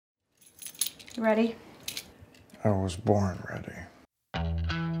Ready? I was born ready.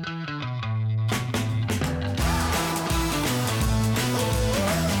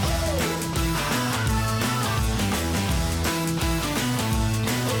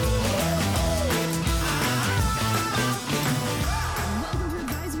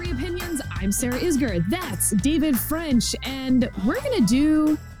 I'm Sarah Isger. That's David French. And we're going to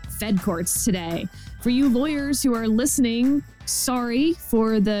do Fed Courts today. For you lawyers who are listening, sorry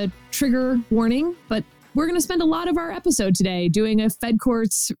for the trigger warning, but we're going to spend a lot of our episode today doing a Fed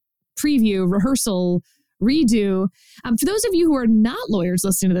Courts preview, rehearsal, redo. For those of you who are not lawyers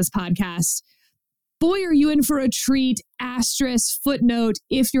listening to this podcast, boy, are you in for a treat, asterisk, footnote,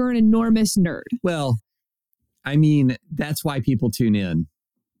 if you're an enormous nerd. Well, I mean, that's why people tune in.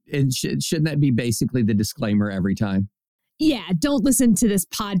 And shouldn't that be basically the disclaimer every time? Yeah, don't listen to this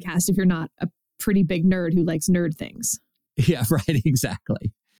podcast if you're not a pretty big nerd who likes nerd things. Yeah, right,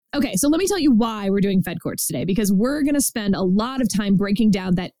 exactly. Okay, so let me tell you why we're doing Fed Courts today, because we're going to spend a lot of time breaking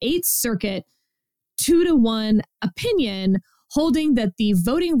down that 8th Circuit 2-1 opinion holding that the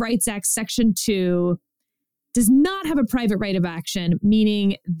Voting Rights Act Section 2 does not have a private right of action,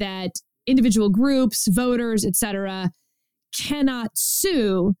 meaning that individual groups, voters, etc., cannot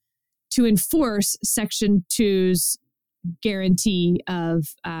sue to enforce Section 2's guarantee of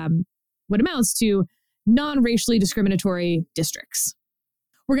what amounts to non-racially discriminatory districts.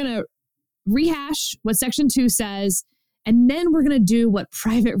 We're going to rehash what Section 2 says, and then we're going to do what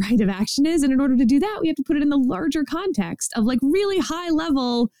private right of action is. And in order to do that, we have to put it in the larger context of like really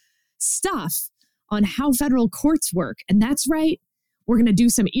high-level stuff on how federal courts work. And that's right, we're going to do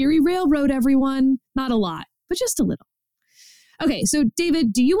some Erie Railroad, everyone. Not a lot, but just a little. Okay, so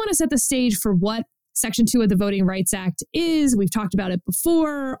David, do you want to set the stage for what Section 2 of the Voting Rights Act is? We've talked about it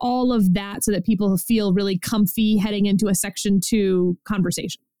before, all of that, so that people feel really comfy heading into a Section 2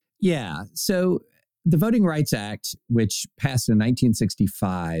 conversation. Yeah, so the Voting Rights Act, which passed in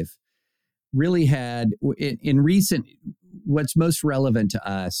 1965, really had, in recent, what's most relevant to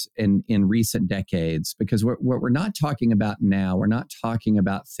us in recent decades, because what we're not talking about now, we're not talking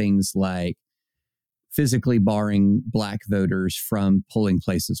about things like physically barring Black voters from polling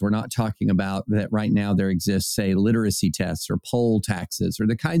places. We're not talking about that right now there exists, say, literacy tests or poll taxes or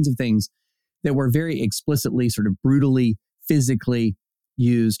the kinds of things that were very explicitly, sort of brutally, physically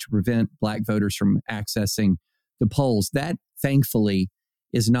used to prevent Black voters from accessing the polls. That, thankfully,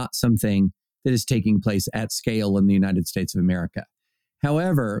 is not something that is taking place at scale in the United States of America.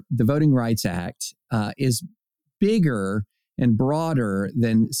 However, the Voting Rights Act is bigger and broader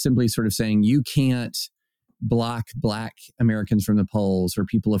than simply sort of saying you can't block Black Americans from the polls or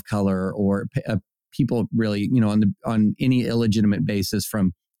people of color or people really, on any illegitimate basis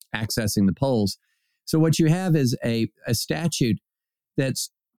from accessing the polls. So what you have is a statute that's,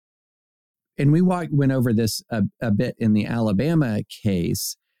 and we went over this a bit in the Alabama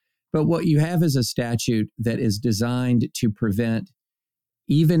case, but what you have is a statute that is designed to prevent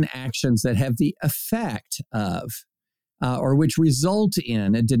even actions that have the effect of or which result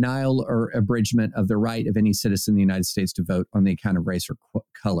in a denial or abridgment of the right of any citizen in the United States to vote on the account of race or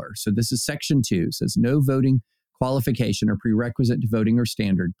color. So this is Section 2, says no voting qualification or prerequisite to voting or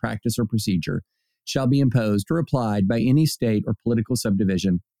standard, practice, or procedure shall be imposed or applied by any state or political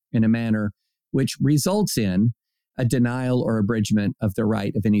subdivision in a manner which results in a denial or abridgment of the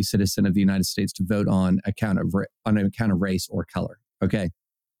right of any citizen of the United States to vote on account of race or color. Okay.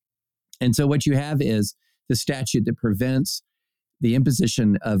 And so what you have is the statute that prevents the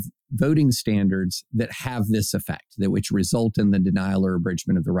imposition of voting standards that have this effect, that which result in the denial or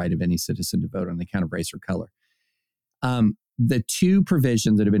abridgment of the right of any citizen to vote on account of race or color. The two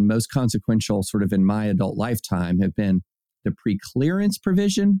provisions that have been most consequential sort of in my adult lifetime have been the preclearance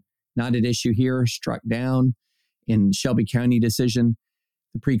provision, not at issue here, struck down in Shelby County decision.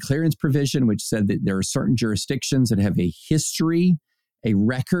 The preclearance provision, which said that there are certain jurisdictions that have a history, a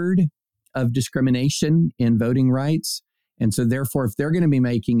record of discrimination in voting rights. And so therefore, if they're going to be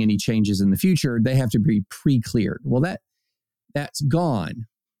making any changes in the future, they have to be pre-cleared. Well, that's gone.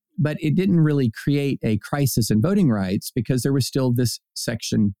 But it didn't really create a crisis in voting rights because there was still this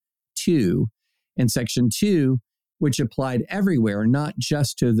Section 2. And Section 2, which applied everywhere, not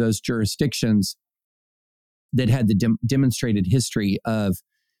just to those jurisdictions that had the demonstrated history of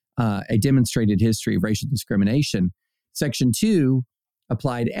racial discrimination. Section 2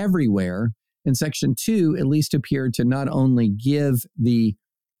 applied everywhere, and Section 2 at least appeared to not only give the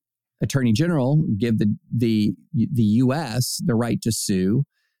Attorney General, give the U.S. the right to sue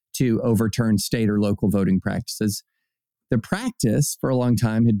to overturn state or local voting practices. The practice for a long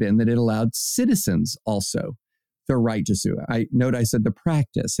time had been that it allowed citizens also the right to sue. I said the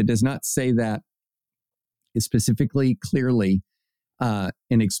practice. It does not say that specifically, clearly, and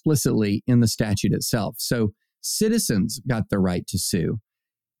explicitly in the statute itself. So citizens got the right to sue.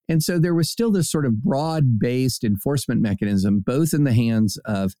 And so there was still this sort of broad-based enforcement mechanism, both in the hands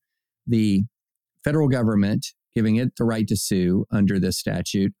of the federal government, giving it the right to sue under this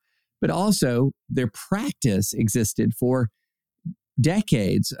statute, but also their practice existed for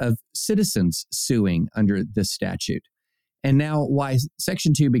decades of citizens suing under this statute. And now why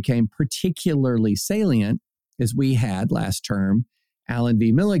Section 2 became particularly salient is we had last term Allen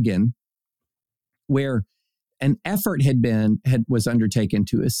v. Milligan, where an effort was undertaken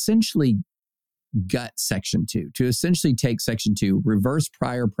to essentially gut Section 2, to essentially take Section 2, reverse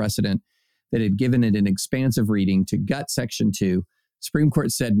prior precedent that had given it an expansive reading, to gut Section 2. Supreme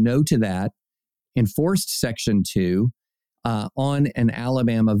Court said no to that, enforced Section 2 on an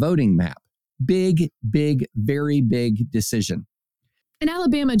Alabama voting map. Big, very big decision. And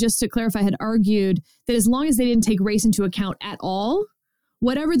Alabama, just to clarify, had argued that as long as they didn't take race into account at all,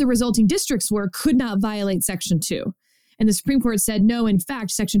 whatever the resulting districts were could not violate Section 2. And the Supreme Court said, no, in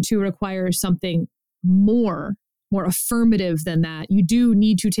fact, Section 2 requires something more affirmative than that. You do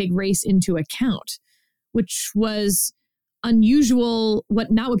need to take race into account, which was unusual,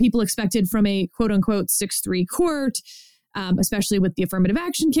 not what people expected from a quote unquote 6-3 court, especially with the affirmative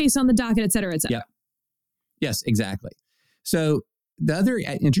action case on the docket, et cetera, et cetera. Yeah. Yes, exactly. So the other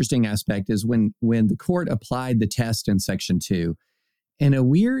interesting aspect is when the court applied the test in Section 2, in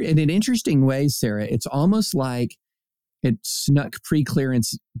an interesting way, Sarah, it's almost like it snuck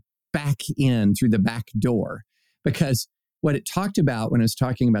preclearance back in through the back door, because what it talked about when it was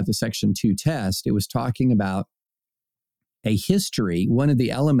talking about the Section 2 test, it was talking about a history. One of the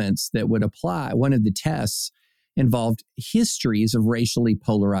elements that would apply, one of the tests involved histories of racially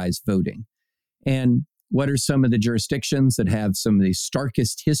polarized voting. And what are some of the jurisdictions that have some of the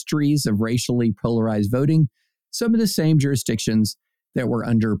starkest histories of racially polarized voting? Some of the same jurisdictions that were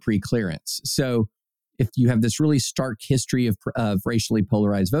under preclearance. So if you have this really stark history of racially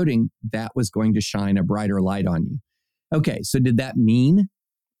polarized voting, that was going to shine a brighter light on you. Okay, so did that mean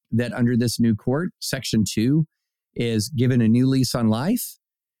that under this new court, Section 2 is given a new lease on life?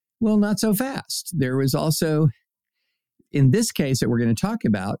 Well, not so fast. There was also, in this case that we're going to talk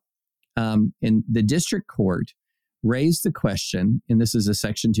about, in the district court raised the question, and this is a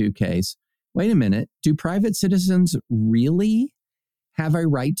Section 2 case, wait a minute, do private citizens really have a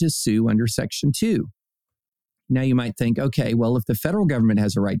right to sue under Section 2? Now you might think, okay, well, if the federal government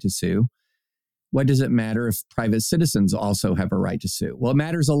has a right to sue, what does it matter if private citizens also have a right to sue? Well, it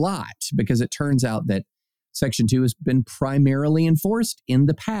matters a lot, because it turns out that Section 2 has been primarily enforced in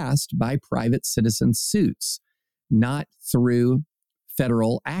the past by private citizen suits, not through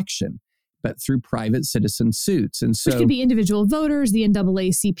federal action, but through private citizen suits. And so, which could be individual voters, the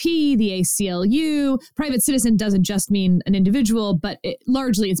NAACP, the ACLU. Private citizen doesn't just mean an individual, but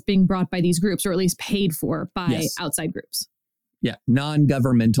largely it's being brought by these groups, or at least paid for by outside groups. Yeah,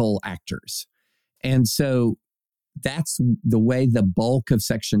 non-governmental actors. And so that's the way the bulk of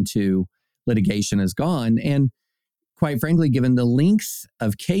Section 2 litigation has gone. And quite frankly, given the length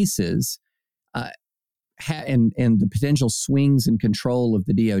of cases and the potential swings in control of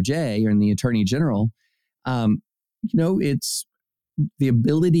the DOJ and the Attorney General, it's the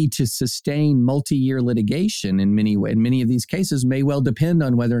ability to sustain multi-year litigation in many of these cases may well depend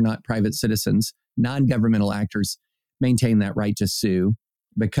on whether or not private citizens, non-governmental actors, maintain that right to sue,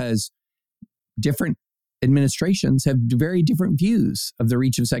 because different administrations have very different views of the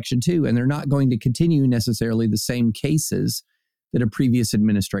reach of Section 2, and they're not going to continue necessarily the same cases that a previous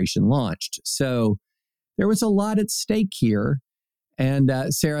administration launched. So there was a lot at stake here. And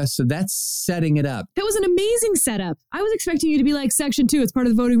Sarah, so that's setting it up. That was an amazing setup. I was expecting you to be like, Section 2, it's part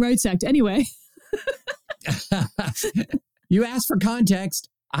of the Voting Rights Act. Anyway. You asked for context.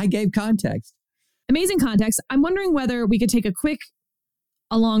 I gave context. Amazing context. I'm wondering whether we could take a quick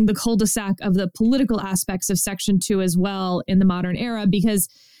along the cul-de-sac of the political aspects of Section 2 as well in the modern era, because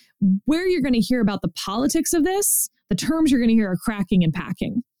where you're going to hear about the politics of this, the terms you're going to hear are cracking and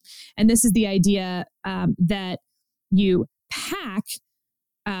packing. And this is the idea that you pack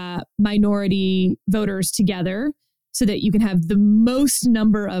minority voters together so that you can have the most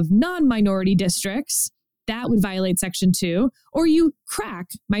number of non-minority districts. That would violate Section 2. Or you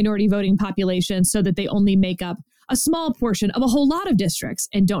crack minority voting populations so that they only make up a small portion of a whole lot of districts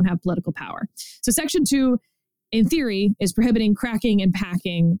and don't have political power. So Section 2, in theory, is prohibiting cracking and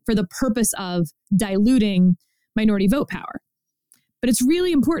packing for the purpose of diluting minority vote power. But it's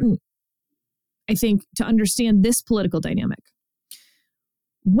really important, I think, to understand this political dynamic.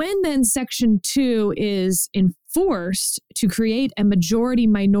 when then Section 2 is enforced to create a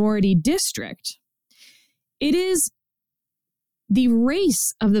majority-minority district, it is the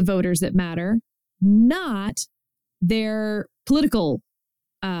race of the voters that matter, not their political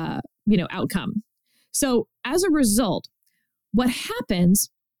outcome. So as a result, what happens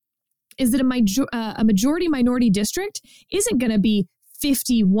is that a majority-minority district isn't going to be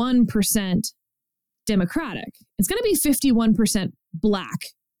 51% Democratic. It's going to be 51% Black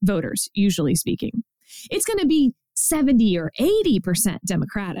voters, usually speaking. It's going to be 70 or 80%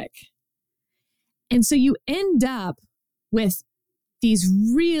 Democratic. And so you end up with these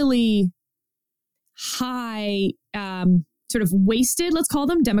really high, sort of wasted, let's call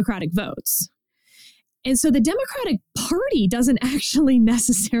them Democratic votes. And so the Democratic Party doesn't actually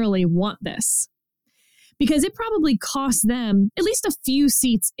necessarily want this because it probably costs them at least a few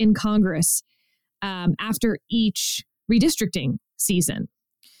seats in Congress after each redistricting season.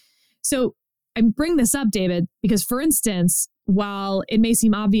 So I bring this up, David, because, for instance, while it may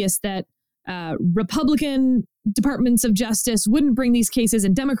seem obvious that Republican departments of justice wouldn't bring these cases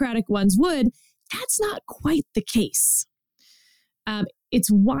and Democratic ones would, that's not quite the case. It's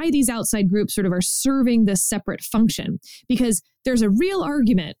why these outside groups sort of are serving this separate function, because there's a real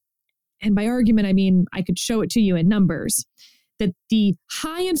argument, and by argument, I mean I could show it to you in numbers, that the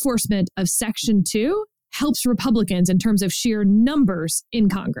high enforcement of Section 2 helps Republicans in terms of sheer numbers in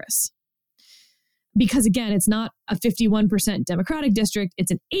Congress. Because again, it's not a 51% Democratic district,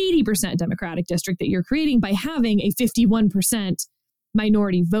 it's an 80% Democratic district that you're creating by having a 51%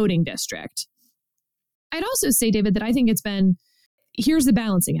 minority voting district. I'd also say, David, that I think here's the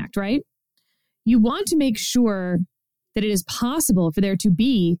balancing act, right? You want to make sure that it is possible for there to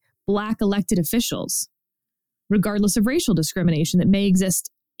be Black elected officials, regardless of racial discrimination that may exist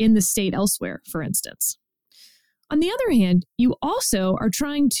in the state elsewhere, for instance. On the other hand, you also are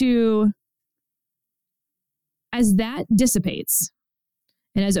trying to, as that dissipates,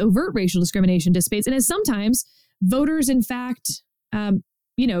 and as overt racial discrimination dissipates, and as sometimes voters, in fact,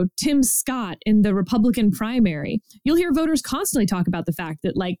 Tim Scott in the Republican primary, you'll hear voters constantly talk about the fact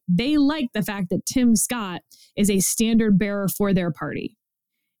that they like the fact that Tim Scott is a standard bearer for their party.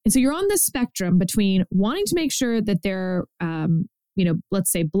 And so you're on this spectrum between wanting to make sure that there are,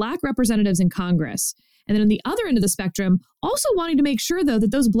 let's say Black representatives in Congress. And then on the other end of the spectrum, also wanting to make sure, though,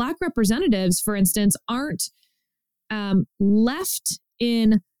 that those Black representatives, for instance, aren't left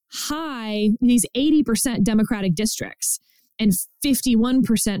in these 80% Democratic districts and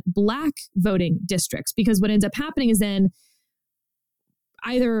 51% Black voting districts. Because what ends up happening is then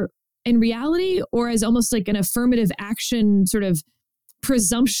either in reality or as almost like an affirmative action sort of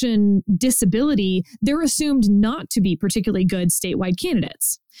presumption disability, they're assumed not to be particularly good statewide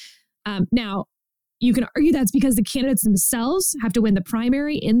candidates. Now, you can argue that's because the candidates themselves have to win the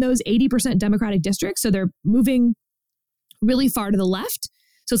primary in those 80% Democratic districts. So they're moving really far to the left.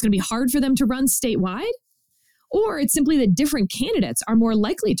 So it's going to be hard for them to run statewide. Or it's simply that different candidates are more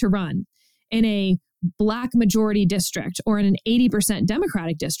likely to run in a Black majority district or in an 80%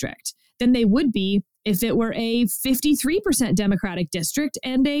 Democratic district than they would be if it were a 53% Democratic district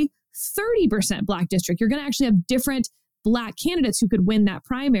and a 30% Black district. You're going to actually have different Black candidates who could win that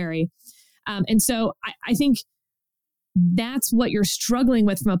primary. And so I think that's what you're struggling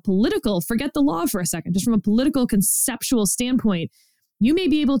with from a political, forget the law for a second, just from a political conceptual standpoint. You may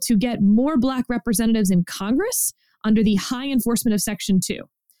be able to get more Black representatives in Congress under the high enforcement of Section 2.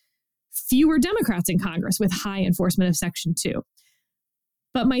 Fewer Democrats in Congress with high enforcement of Section 2.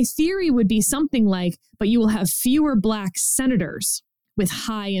 But my theory would be something like, but you will have fewer Black senators with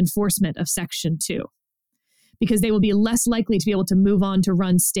high enforcement of Section 2. Because they will be less likely to be able to move on to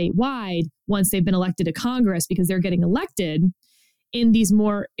run statewide once they've been elected to Congress, because they're getting elected in these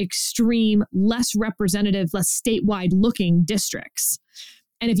more extreme, less representative, less statewide looking districts.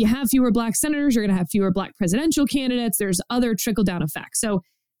 And if you have fewer Black senators, you're going to have fewer Black presidential candidates. There's other trickle down effects. So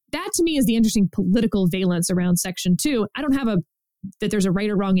that to me is the interesting political valence around Section 2. I don't have that there's a right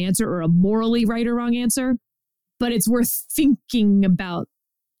or wrong answer or a morally right or wrong answer, but it's worth thinking about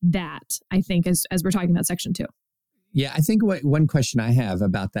that, I think, as we're talking about Section 2. Yeah, I think one question I have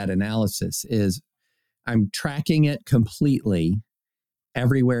about that analysis is I'm tracking it completely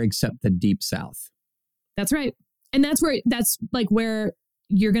everywhere except the Deep South. That's right. And that's where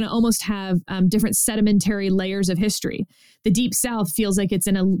you're going to almost have different sedimentary layers of history. The Deep South feels like it's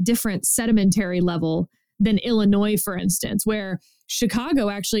in a different sedimentary level than Illinois, for instance, where Chicago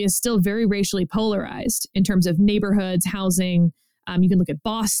actually is still very racially polarized in terms of neighborhoods, housing. You can look at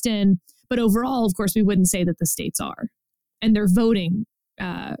Boston, but overall, of course, we wouldn't say that the states are, and their voting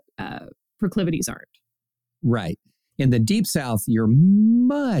proclivities aren't. Right. In the Deep South, you're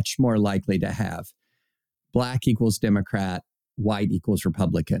much more likely to have Black equals Democrat, white equals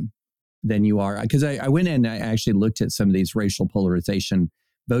Republican than you are. Because I went in and I actually looked at some of these racial polarization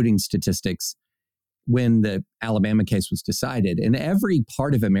voting statistics when the Alabama case was decided. And every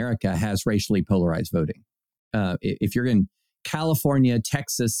part of America has racially polarized voting. If you're in California,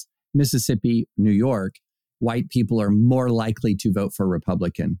 Texas, Mississippi, New York, white people are more likely to vote for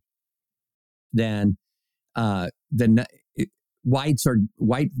Republican than white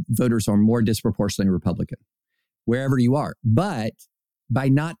voters are more disproportionately Republican wherever you are, but by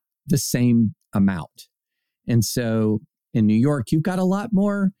not the same amount. And so in New York, you've got a lot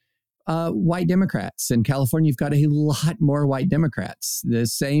more white Democrats. In California, you've got a lot more white Democrats. The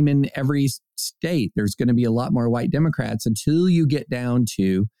same in every state. There's going to be a lot more white Democrats until you get down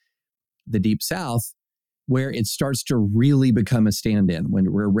to the Deep South, where it starts to really become a stand-in,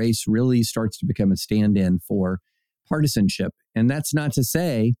 where race really starts to become a stand-in for partisanship. And that's not to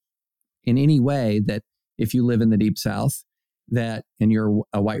say in any way that if you live in the Deep South and you're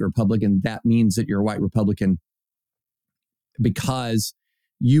a white Republican, that means that you're a white Republican because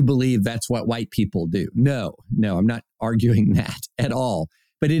you believe that's what white people do. No, I'm not arguing that at all.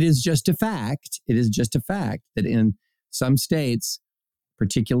 But it is just a fact. It is just a fact that in some states,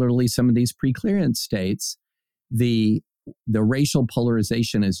 particularly some of these pre-clearance states, the racial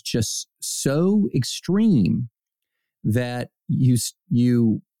polarization is just so extreme that it's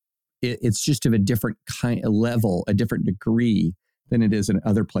just of a different kind of level, a different degree than it is in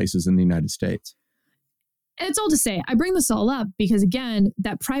other places in the United States. And it's all to say, I bring this all up because, again,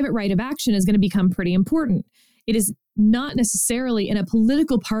 that private right of action is going to become pretty important. It is not necessarily in a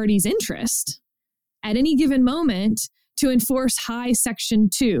political party's interest at any given moment to enforce high Section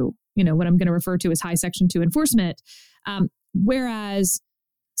 2, what I'm going to refer to as high Section 2 enforcement, whereas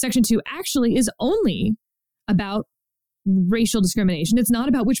Section 2 actually is only about racial discrimination. It's not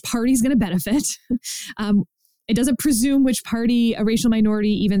about which party is going to benefit. It doesn't presume which party a racial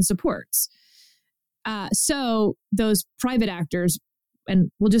minority even supports. So those private actors,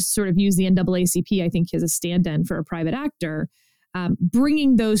 and we'll just sort of use the NAACP, I think, as a stand-in for a private actor,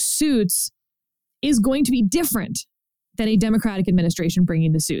 bringing those suits is going to be different than a Democratic administration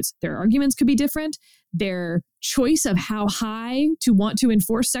bringing the suits. Their arguments could be different. Their choice of how high to want to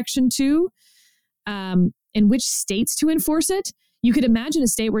enforce Section 2, in which states to enforce it. You could imagine a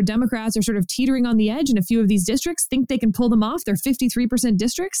state where Democrats are sort of teetering on the edge in a few of these districts, think they can pull them off. They're 53%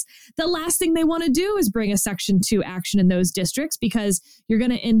 districts. The last thing they want to do is bring a Section 2 action in those districts because you're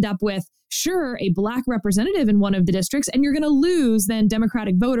going to end up with, sure, a Black representative in one of the districts, and you're going to lose then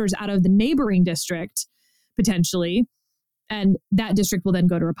Democratic voters out of the neighboring district, potentially. And that district will then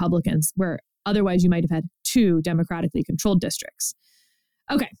go to Republicans, where otherwise you might have had 2 democratically controlled districts.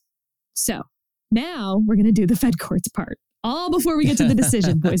 Okay, so now we're going to do the Fed courts part. All before we get to the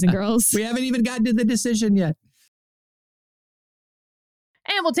decision, boys and girls. We haven't even gotten to the decision yet.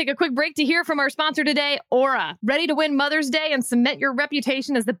 And we'll take a quick break to hear from our sponsor today, Aura. Ready to win Mother's Day and cement your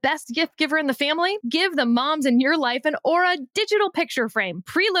reputation as the best gift giver in the family? Give the moms in your life an Aura digital picture frame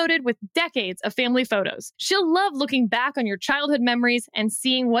preloaded with decades of family photos. She'll love looking back on your childhood memories and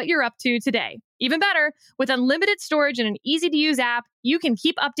seeing what you're up to today. Even better, with unlimited storage and an easy-to-use app, you can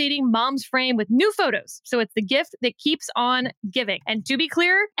keep updating Mom's frame with new photos, so it's the gift that keeps on giving. And to be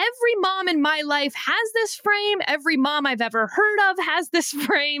clear, every mom in my life has this frame. Every mom I've ever heard of has this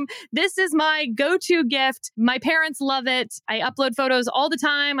frame. This is my go-to gift. My parents love it. I upload photos all the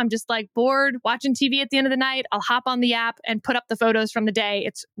time. I'm just bored watching TV at the end of the night. I'll hop on the app and put up the photos from the day.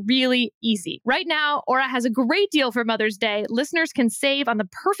 It's really easy. Right now, Aura has a great deal for Mother's Day. Listeners can save on the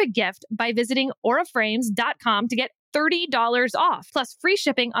perfect gift by visiting auraframes.com to get $30 off, plus free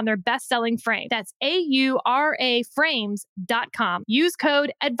shipping on their best-selling frame. That's AURA frames.com. Use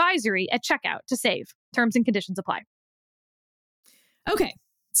code advisory at checkout to save. Terms and conditions apply. Okay,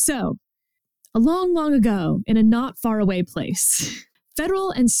 so a long, long ago in a not far away place,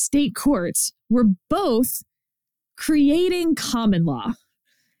 federal and state courts were both creating common law.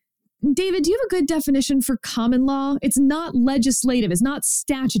 David, do you have a good definition for common law? It's not legislative. It's not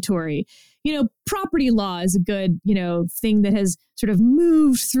statutory. Property law is a good, thing that has sort of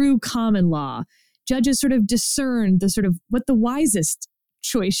moved through common law. Judges sort of discern the sort of what the wisest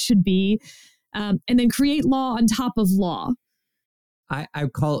choice should be, and then create law on top of law. I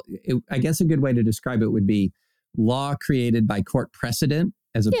guess a good way to describe it would be law created by court precedent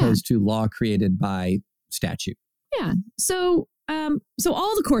as opposed to law created by statute. Yeah. So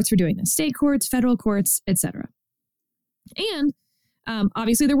all the courts were doing this: state courts, federal courts, etc. And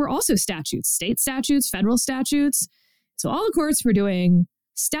obviously, there were also statutes, state statutes, federal statutes. So all the courts were doing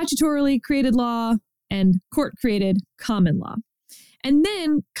statutorily created law and court-created common law. And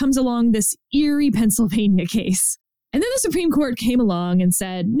then comes along this Erie, Pennsylvania case. And then the Supreme Court came along and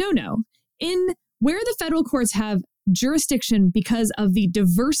said, no, in where the federal courts have jurisdiction because of the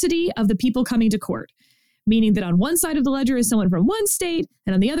diversity of the people coming to court, meaning that on one side of the ledger is someone from one state,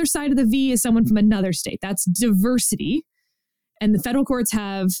 and on the other side of the V is someone from another state. That's diversity. And the federal courts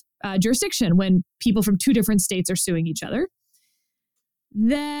have jurisdiction when people from two different states are suing each other.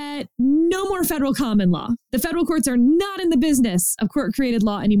 That no more federal common law. The federal courts are not in the business of court-created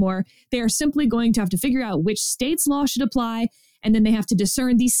law anymore. They are simply going to have to figure out which state's law should apply, and then they have to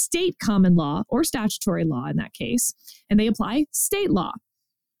discern the state common law, or statutory law in that case, and they apply state law.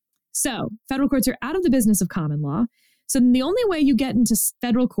 So federal courts are out of the business of common law. So then the only way you get into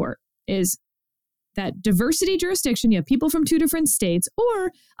federal court is that diversity jurisdiction, you have people from two different states,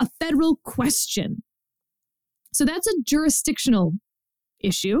 or a federal question. So that's a jurisdictional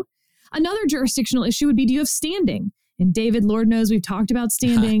issue. Another jurisdictional issue would be, do you have standing? And David, Lord knows we've talked about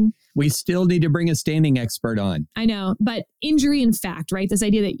standing. We still need to bring a standing expert on. I know, but injury in fact, right? This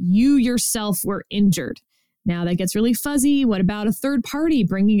idea that you yourself were injured. Now that gets really fuzzy. What about a third party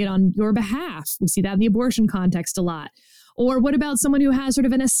bringing it on your behalf? We see that in the abortion context a lot. Or what about someone who has sort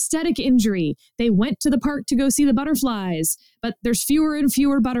of an aesthetic injury? They went to the park to go see the butterflies, but there's fewer and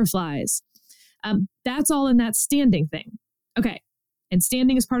fewer butterflies. That's all in that standing thing. Okay. And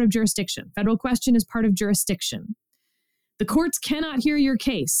standing is part of jurisdiction. Federal question is part of jurisdiction. The courts cannot hear your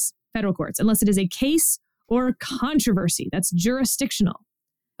case, federal courts, unless it is a case or controversy. That's jurisdictional.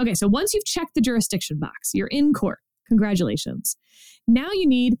 Okay, so once you've checked the jurisdiction box, you're in court. Congratulations. Now you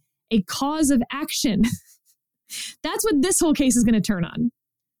need a cause of action. That's what this whole case is going to turn on.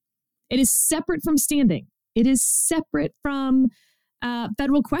 It is separate from standing. It is separate from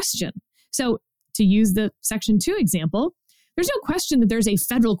federal question. So to use the Section 2 example, there's no question that there's a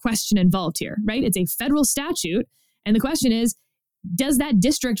federal question involved here, right? It's a federal statute. And the question is, does that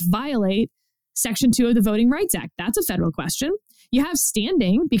district violate Section 2 of the Voting Rights Act? That's a federal question. You have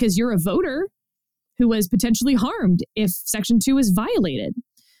standing because you're a voter who was potentially harmed if Section 2 is violated.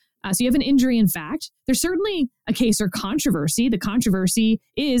 So you have an injury in fact. There's certainly a case or controversy. The controversy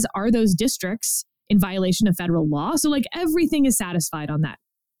is, are those districts in violation of federal law? So like everything is satisfied on that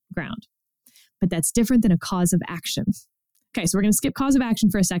ground. But that's different than a cause of action. Okay, so we're going to skip cause of action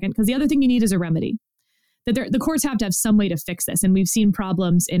for a second because the other thing you need is a remedy. That the courts have to have some way to fix this. And we've seen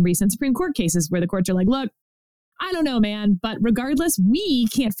problems in recent Supreme Court cases where the courts are like, look, I don't know, man, but regardless, we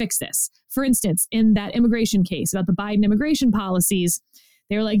can't fix this. For instance, in that immigration case about the Biden immigration policies,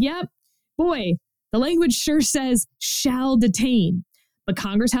 they were like, yep, boy, the language sure says shall detain, but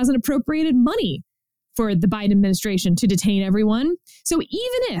Congress hasn't appropriated money for the Biden administration to detain everyone. So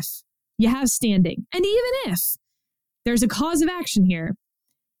even if you have standing, and even if there's a cause of action here,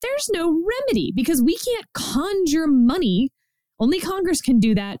 there's no remedy because we can't conjure money. Only Congress can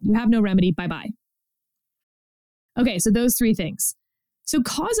do that. You have no remedy. Bye-bye. Okay, so those three things. So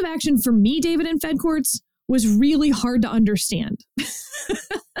cause of action for me, David, in Fed courts was really hard to understand.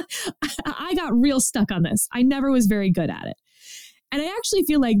 I got real stuck on this. I never was very good at it. And I actually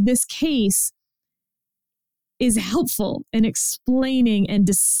feel like this case is helpful in explaining and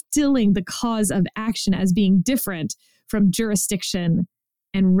distilling the cause of action as being different from jurisdiction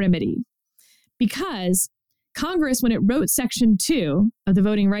and remedy. Because Congress, when it wrote Section 2 of the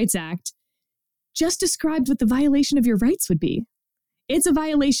Voting Rights Act, just described what the violation of your rights would be. It's a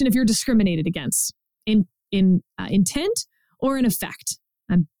violation if you're discriminated against in intent or in effect.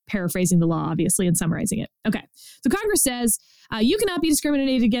 I'm paraphrasing the law, obviously, and summarizing it. Okay. So Congress says you cannot be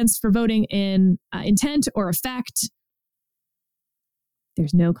discriminated against for voting in intent or effect.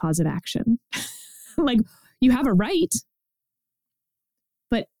 There's no cause of action. Like, you have a right,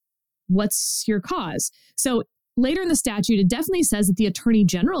 but what's your cause? So later in the statute, it definitely says that the Attorney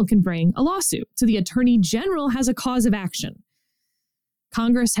General can bring a lawsuit. So the Attorney General has a cause of action.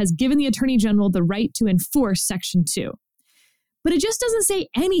 Congress has given the Attorney General the right to enforce Section 2. But it just doesn't say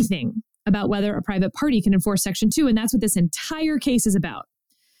anything about whether a private party can enforce Section 2, and that's what this entire case is about.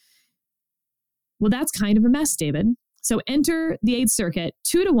 Well, that's kind of a mess, David. So enter the Eighth Circuit,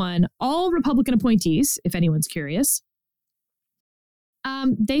 2-1, all Republican appointees, if anyone's curious.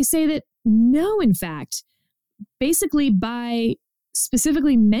 They say that no, in fact, basically by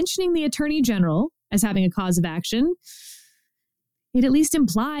specifically mentioning the Attorney General as having a cause of action, it at least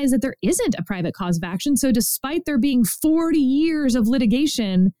implies that there isn't a private cause of action. So despite there being 40 years of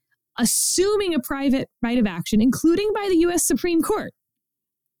litigation, assuming a private right of action, including by the U.S. Supreme Court,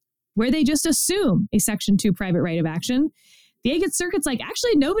 where they just assume a Section 2 private right of action, the Eighth Circuit's like,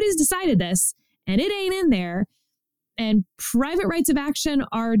 actually, nobody's decided this, and it ain't in there. And private rights of action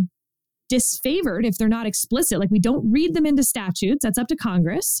are disfavored if they're not explicit. Like we don't read them into statutes. That's up to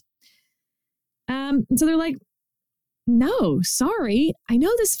Congress. And so they're like, no, sorry. I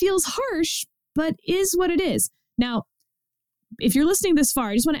know this feels harsh, but is what it is. Now, if you're listening this far,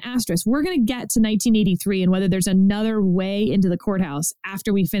 I just want to asterisk, we're going to get to 1983 and whether there's another way into the courthouse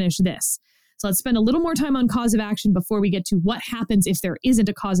after we finish this. So let's spend a little more time on cause of action before we get to what happens if there isn't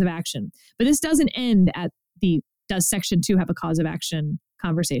a cause of action. But this doesn't end at the does Section 2 have a cause of action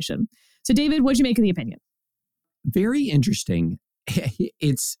conversation. So David, what'd you make of the opinion? Very interesting.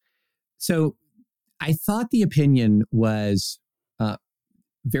 So I thought the opinion was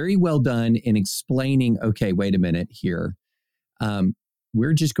very well done in explaining, okay, wait a minute here.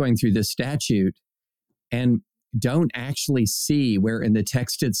 We're just going through this statute and don't actually see where in the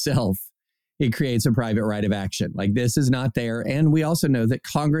text itself it creates a private right of action. Like this is not there. And we also know that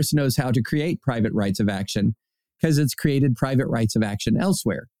Congress knows how to create private rights of action because it's created private rights of action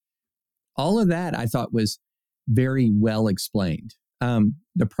elsewhere. All of that I thought was very well explained.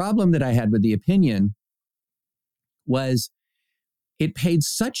 The problem that I had with the opinion was it paid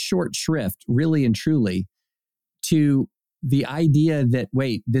such short shrift, really and truly, to the idea that,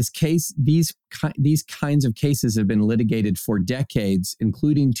 wait, this case, these kinds of cases have been litigated for decades,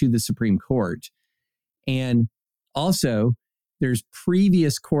 including to the Supreme Court. And also, there's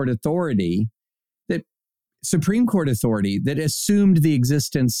previous court authority, that Supreme Court authority, that assumed the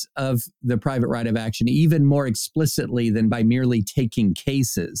existence of the private right of action even more explicitly than by merely taking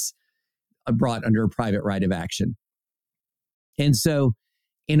cases brought under a private right of action. And so,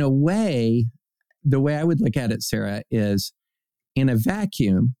 in a way, the way I would look at it, Sarah, is in a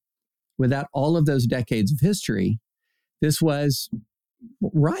vacuum, without all of those decades of history, this was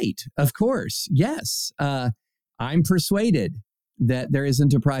right. Of course, yes. I'm persuaded that there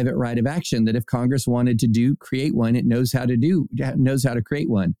isn't a private right of action, that if Congress wanted to create one, it knows how to create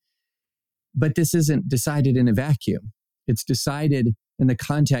one. But this isn't decided in a vacuum. It's decided in the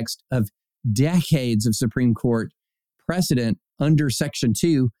context of decades of Supreme Court precedent under Section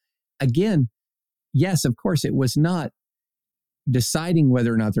 2. Again, yes, of course, it was not deciding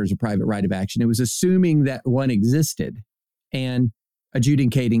whether or not there's a private right of action. It was assuming that one existed and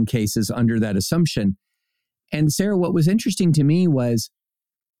adjudicating cases under that assumption. And Sarah, what was interesting to me was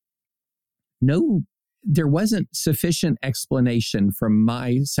there wasn't sufficient explanation from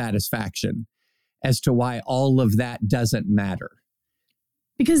my satisfaction as to why all of that doesn't matter.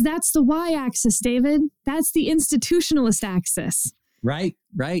 Because that's the Y-axis, David. That's the institutionalist axis. Right.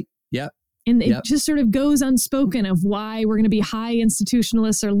 Yep. And it just sort of goes unspoken of why we're going to be high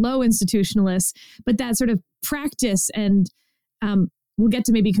institutionalists or low institutionalists. But that sort of practice, and we'll get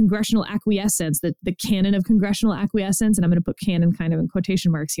to maybe congressional acquiescence, the canon of congressional acquiescence, and I'm going to put canon kind of in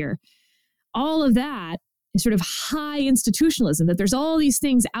quotation marks here. All of that is sort of high institutionalism, that there's all these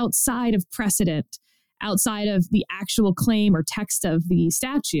things outside of precedent, outside of the actual claim or text of the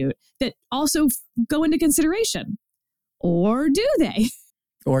statute that also go into consideration. Or do they?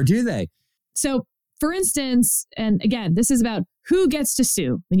 Or do they? So, for instance, and again, this is about who gets to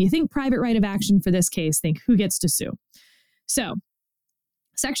sue. When you think private right of action for this case, think who gets to sue. So,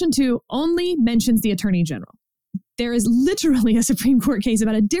 Section 2 only mentions the Attorney General. There is literally a Supreme Court case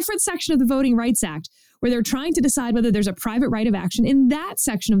about a different section of the Voting Rights Act where they're trying to decide whether there's a private right of action in that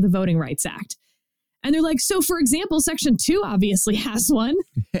section of the Voting Rights Act. And they're like, so for example, Section 2 obviously has one.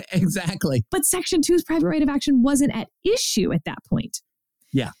 Exactly. But Section 2's private right of action wasn't at issue at that point.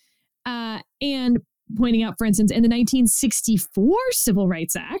 Yeah. And pointing out, for instance, in the 1964 Civil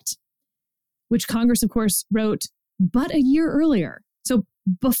Rights Act, which Congress, of course, wrote but a year earlier. So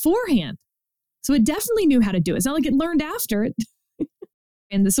beforehand. So it definitely knew how to do it. It's not like it learned after it.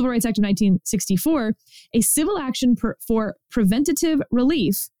 In the Civil Rights Act of 1964, a civil action for preventative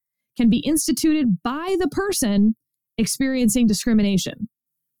relief can be instituted by the person experiencing discrimination.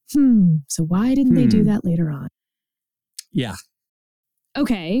 So why didn't they do that later on? Yeah.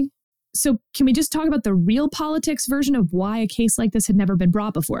 Okay. So can we just talk about the real politics version of why a case like this had never been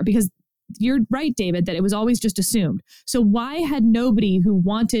brought before? Because you're right, David, that it was always just assumed. So why had nobody who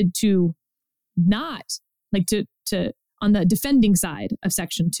wanted to not, like to on the defending side of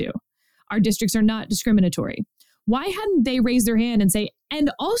Section 2, our districts are not discriminatory. Why hadn't they raised their hand and say,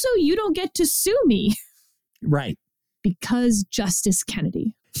 and also you don't get to sue me? Right. Because Justice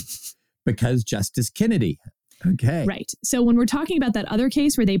Kennedy. Because Justice Kennedy. Okay. Right. So when we're talking about that other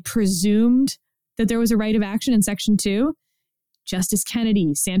case where they presumed that there was a right of action in Section 2, Justice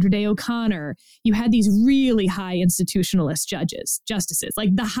Kennedy, Sandra Day O'Connor, you had these really high institutionalist justices,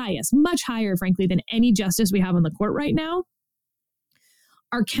 like the highest, much higher, frankly, than any justice we have on the court right now,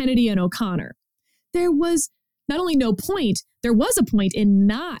 are Kennedy and O'Connor. There was not only no point, there was a point in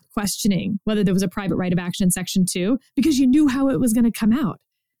not questioning whether there was a private right of action in Section 2 because you knew how it was going to come out.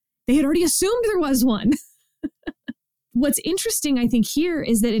 They had already assumed there was one. What's interesting, I think, here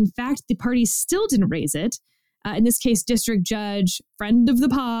is that, in fact, the parties still didn't raise it. In this case, District Judge, friend of the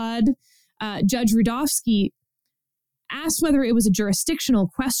pod, Judge Rudofsky asked whether it was a jurisdictional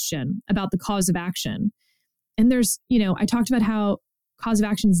question about the cause of action. And there's, I talked about how cause of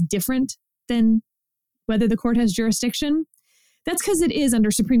action is different than whether the court has jurisdiction. That's because it is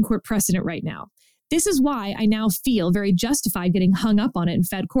under Supreme Court precedent right now. This is why I now feel very justified getting hung up on it in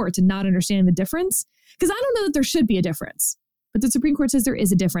Fed courts and not understanding the difference. Because I don't know that there should be a difference. But the Supreme Court says there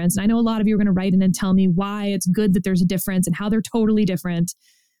is a difference. And I know a lot of you are going to write in and tell me why it's good that there's a difference and how they're totally different.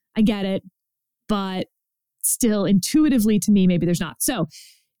 I get it. But still, intuitively to me, maybe there's not. So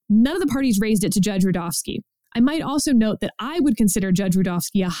none of the parties raised it to Judge Rudofsky. I might also note that I would consider Judge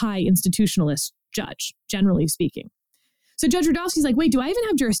Rudofsky a high institutionalist judge, generally speaking. So Judge Rudofsky's like, wait, do I even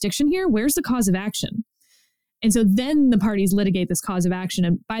have jurisdiction here? Where's the cause of action? And so then the parties litigate this cause of action.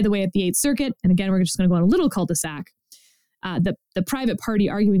 And by the way, at the Eighth Circuit, and again, we're just going to go on a little cul-de-sac, the private party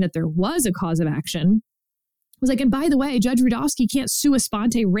arguing that there was a cause of action was like, and by the way, Judge Rudofsky can't sua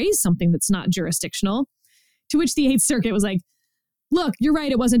sponte raise something that's not jurisdictional. To which the Eighth Circuit was like, look, you're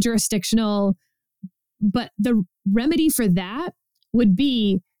right, it wasn't jurisdictional. But the remedy for that would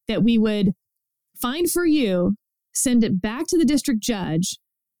be that we would find for you, send it back to the district judge.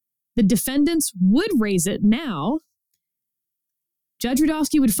 The defendants would raise it now. Judge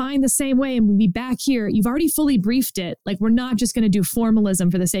Rudofsky would find the same way and we'd be back here. You've already fully briefed it. Like, we're not just going to do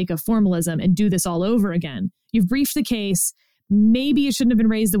formalism for the sake of formalism and do this all over again. You've briefed the case. Maybe it shouldn't have been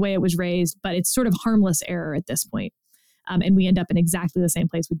raised the way it was raised, but it's sort of harmless error at this point. And we end up in exactly the same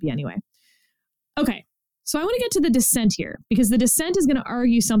place we'd be anyway. Okay, so I want to get to the dissent here because the dissent is going to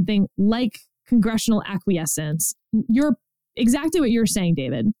argue something like congressional acquiescence. You're exactly what you're saying,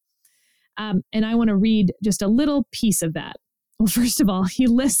 David. And I want to read just a little piece of that. Well, first of all, he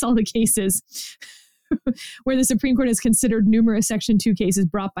lists all the cases where the Supreme Court has considered numerous Section 2 cases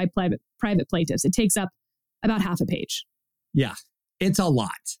brought by private plaintiffs. It takes up about half a page. Yeah, it's a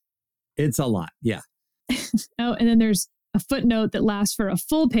lot. It's a lot. Yeah. Oh, and then there's a footnote that lasts for a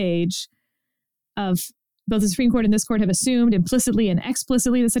full page of both the Supreme Court and this court have assumed implicitly and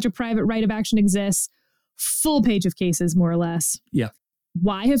explicitly that such a private right of action exists. Full page of cases, more or less. Yeah.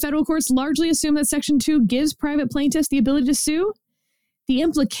 Why have federal courts largely assumed that Section 2 gives private plaintiffs the ability to sue? The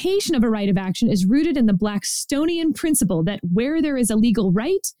implication of a right of action is rooted in the Blackstonian principle that where there is a legal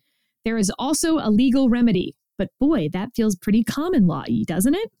right, there is also a legal remedy. But boy, that feels pretty common law-y,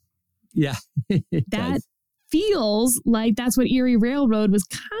 doesn't it? Yeah. It that does. feels like that's what Erie Railroad was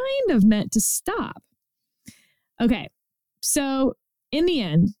kind of meant to stop. Okay, so in the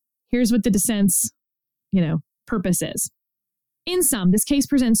end, here's what the dissent's, purpose is. In sum, this case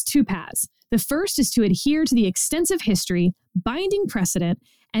presents two paths. The first is to adhere to the extensive history, binding precedent,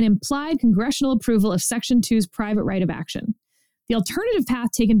 and implied congressional approval of Section 2's private right of action. The alternative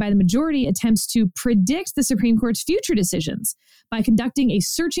path taken by the majority attempts to predict the Supreme Court's future decisions by conducting a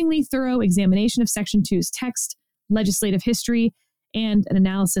searchingly thorough examination of Section 2's text, legislative history, and an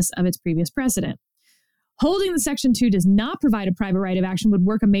analysis of its previous precedent. Holding that Section 2 does not provide a private right of action would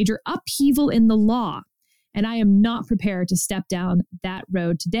work a major upheaval in the law, and I am not prepared to step down that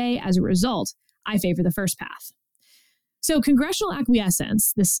road today. As a result, I favor the first path. So congressional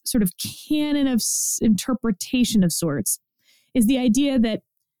acquiescence, this sort of canon of interpretation of sorts, is the idea that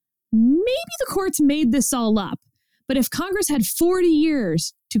maybe the courts made this all up, but if Congress had 40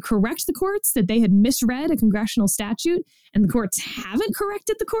 years to correct the courts that they had misread a congressional statute, and Congress hasn't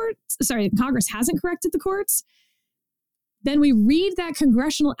corrected the courts, then we read that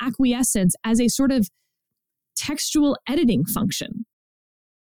congressional acquiescence as a sort of textual editing function.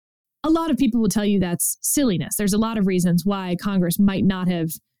 A lot of people will tell you that's silliness. There's a lot of reasons why Congress might not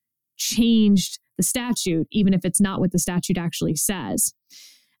have changed the statute, even if it's not what the statute actually says.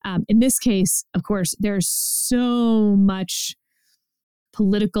 In this case, of course, there's so much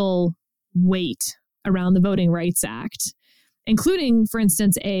political weight around the Voting Rights Act, including, for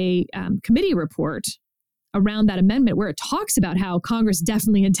instance, a committee report around that amendment where it talks about how Congress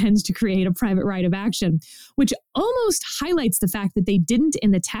definitely intends to create a private right of action, which almost highlights the fact that they didn't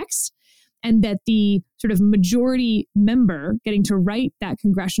in the text, and that the sort of majority member getting to write that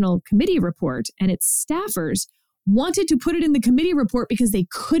congressional committee report and its staffers wanted to put it in the committee report because they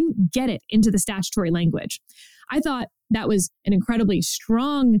couldn't get it into the statutory language. I thought that was an incredibly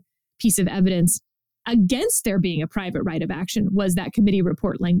strong piece of evidence against there being a private right of action, was that committee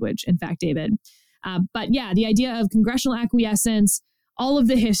report language, in fact, David. But yeah, the idea of congressional acquiescence, all of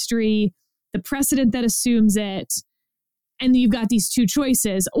the history, the precedent that assumes it, and you've got these two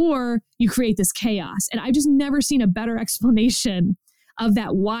choices, or you create this chaos. And I've just never seen a better explanation of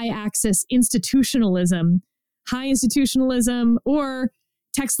that y-axis institutionalism, high institutionalism, or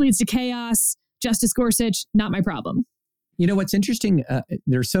text leads to chaos. Justice Gorsuch, not my problem. You know, what's interesting,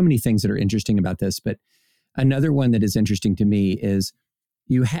 there are so many things that are interesting about this, but another one that is interesting to me is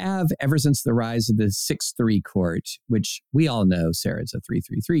you have, ever since the rise of the 6-3 court, which we all know, Sarah, it's a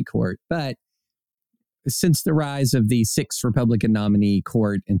 3-3-3 court, but since the rise of the 6 Republican nominee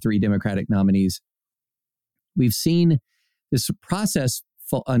court and 3 Democratic nominees, we've seen this process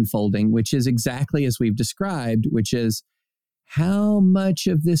unfolding, which is exactly as we've described, which is how much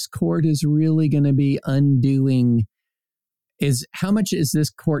of this court is really going to be undoing, how much is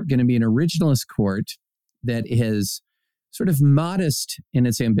this court going to be an originalist court that is sort of modest in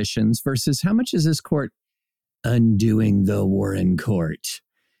its ambitions versus how much is this court undoing the Warren court?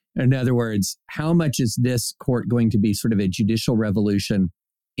 In other words, how much is this court going to be sort of a judicial revolution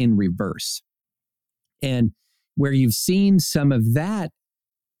in reverse? And where you've seen some of that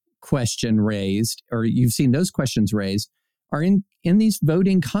question raised, or you've seen those questions raised, are in these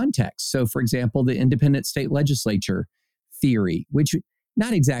voting contexts. So, for example, the independent state legislature theory, which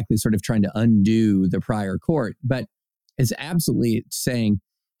not exactly sort of trying to undo the prior court, but is absolutely saying,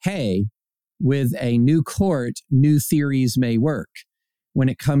 hey, with a new court, new theories may work. When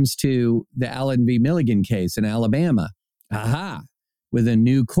it comes to the Allen v. Milligan case in Alabama, with a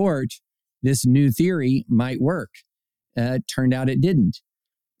new court, this new theory might work. Turned out it didn't.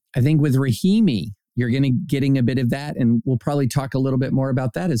 I think with Rahimi, you're getting a bit of that, and we'll probably talk a little bit more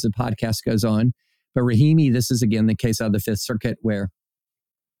about that as the podcast goes on. But Rahimi, this is again the case out of the Fifth Circuit where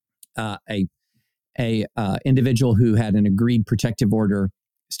a individual who had an agreed protective order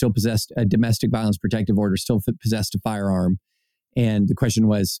still possessed a domestic violence protective order, still possessed a firearm. And the question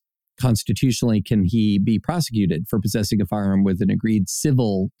was, constitutionally, can he be prosecuted for possessing a firearm with an agreed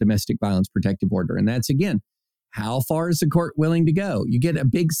civil domestic violence protective order? And that's, again, how far is the court willing to go? You get a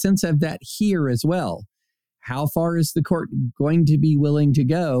big sense of that here as well. How far is the court going to be willing to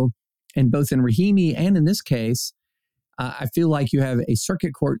go? And both in Rahimi and in this case, I feel like you have a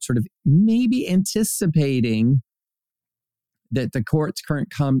circuit court sort of maybe anticipating that the court's current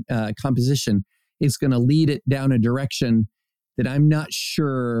composition is going to lead it down a direction that I'm not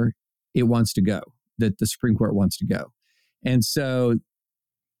sure it wants to go, that the Supreme Court wants to go. And so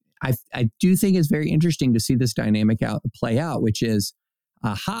I do think it's very interesting to see this dynamic play out, which is,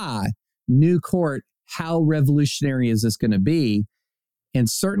 new court, how revolutionary is this going to be? And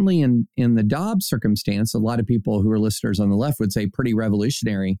certainly in the Dobbs circumstance, a lot of people who are listeners on the left would say pretty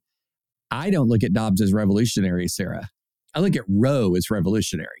revolutionary. I don't look at Dobbs as revolutionary, Sarah. I look at Roe as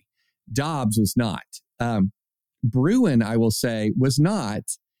revolutionary. Dobbs was not. Bruen, I will say, was not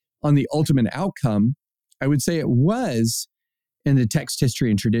on the ultimate outcome. I would say it was in the text, history,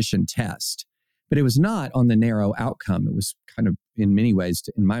 and tradition test, but it was not on the narrow outcome. It was kind of, in many ways,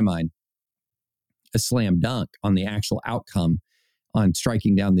 in my mind, a slam dunk on the actual outcome on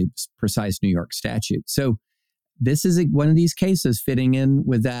striking down the precise New York statute. So this is one of these cases fitting in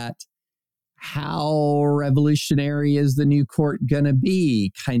with that. How revolutionary is the new court going to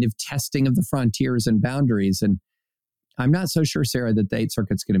be? Kind of testing of the frontiers and boundaries. And I'm not so sure, Sarah, that the Eighth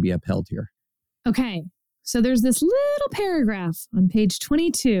Circuit's going to be upheld here. Okay. So there's this little paragraph on page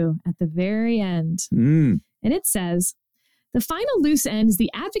 22 at the very end. And it says, the final loose end is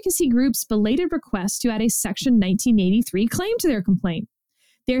the advocacy group's belated request to add a Section 1983 claim to their complaint.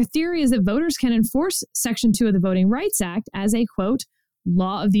 Their theory is that voters can enforce Section 2 of the Voting Rights Act as a, quote,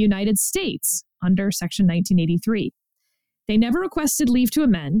 law of the United States under Section 1983. They never requested leave to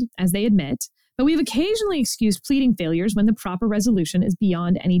amend, as they admit, but we've occasionally excused pleading failures when the proper resolution is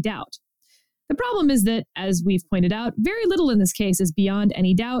beyond any doubt. The problem is that, as we've pointed out, very little in this case is beyond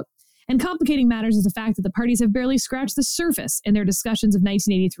any doubt, and complicating matters is the fact that the parties have barely scratched the surface in their discussions of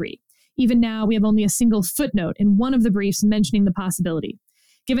 1983. Even now, we have only a single footnote in one of the briefs mentioning the possibility.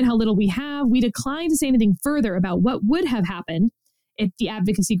 Given how little we have, we decline to say anything further about what would have happened if the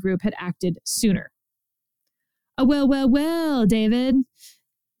advocacy group had acted sooner. Oh, well, David.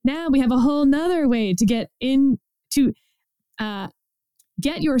 Now we have a whole nother way to get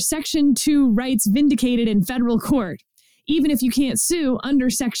your Section 2 rights vindicated in federal court. Even if you can't sue under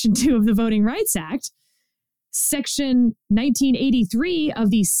Section 2 of the Voting Rights Act, Section 1983 of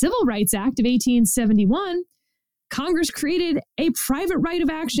the Civil Rights Act of 1871, Congress created a private right of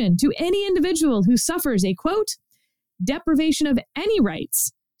action to any individual who suffers a, quote, deprivation of any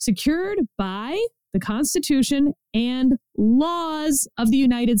rights secured by the Constitution and laws of the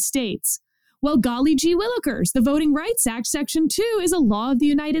United States. Well, golly gee willikers, the Voting Rights Act, Section 2 is a law of the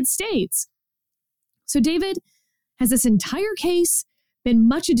United States. So David, has this entire case been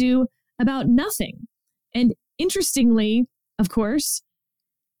much ado about nothing? And interestingly, of course,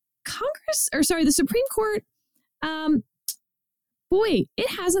 the Supreme Court, it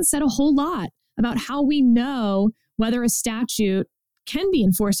hasn't said a whole lot about how we know whether a statute can be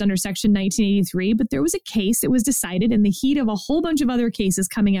enforced under Section 1983, but there was a case that was decided in the heat of a whole bunch of other cases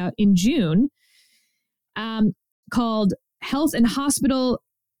coming out in June called Health and Hospital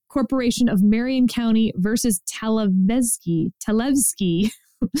Corporation of Marion County versus Talevsky.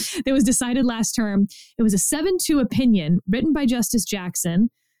 That was decided last term. It was a 7-2 opinion written by Justice Jackson,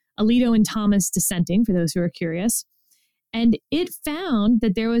 Alito and Thomas dissenting, for those who are curious. And it found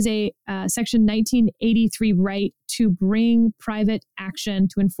that there was a Section 1983 right to bring private action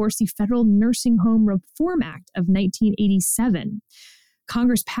to enforce the Federal Nursing Home Reform Act of 1987.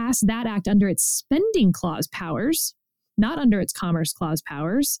 Congress passed that act under its spending clause powers, not under its commerce clause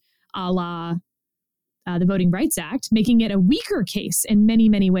powers, a la the Voting Rights Act, making it a weaker case in many,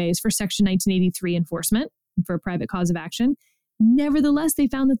 many ways for Section 1983 enforcement for a private cause of action. Nevertheless, they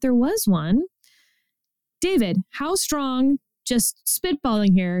found that there was one. David, how strong, just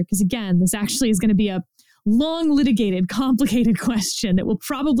spitballing here, because again, this actually is going to be a long litigated, complicated question that will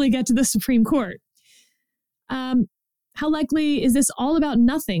probably get to the Supreme Court. How likely is this all about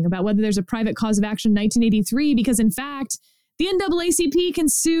nothing, about whether there's a private cause of action in 1983? Because in fact, the NAACP can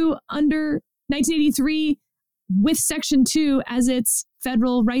sue under 1983 with Section 2 as its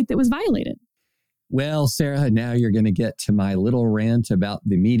federal right that was violated. Well, Sarah, now you're going to get to my little rant about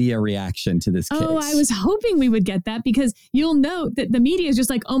the media reaction to this case. Oh, I was hoping we would get that, because you'll note that the media is just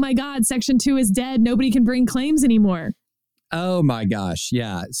like, oh my God, Section 2 is dead. Nobody can bring claims anymore. Oh my gosh.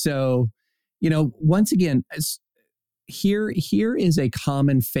 Yeah. So, once again, here is a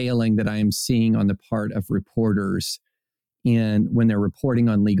common failing that I am seeing on the part of reporters when they're reporting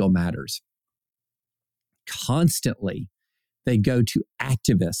on legal matters. Constantly, they go to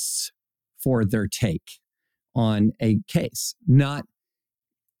activists for their take on a case,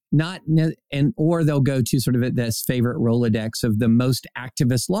 or they'll go to sort of this favorite Rolodex of the most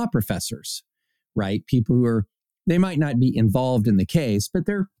activist law professors, right? People who they might not be involved in the case, but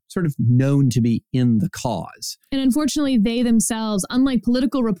they're sort of known to be in the cause. And unfortunately, they themselves, unlike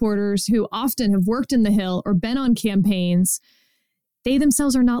political reporters who often have worked in the Hill or been on campaigns, they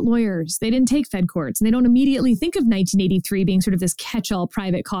themselves are not lawyers. They didn't take Fed courts, and they don't immediately think of 1983 being sort of this catch-all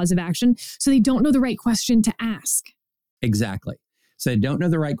private cause of action. So they don't know the right question to ask. Exactly. So they don't know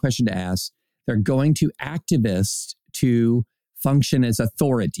the right question to ask. They're going to activists to function as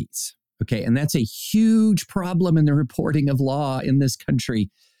authorities. Okay. And that's a huge problem in the reporting of law in this country.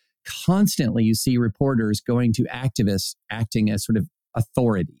 Constantly, you see reporters going to activists acting as sort of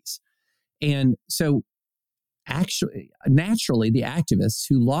authorities. And so naturally, the activists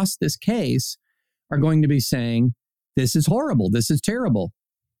who lost this case are going to be saying, this is horrible, this is terrible.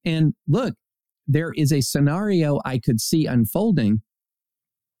 And look, there is a scenario I could see unfolding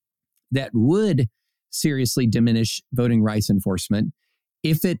that would seriously diminish voting rights enforcement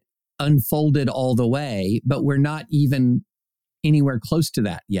if it unfolded all the way, but we're not even anywhere close to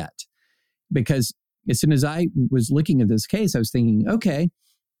that yet. Because as soon as I was looking at this case, I was thinking, okay,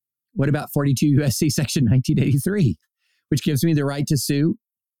 what about 42 U.S.C. Section 1983, which gives me the right to sue?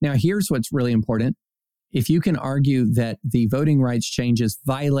 Now, here's what's really important. If you can argue that the voting rights changes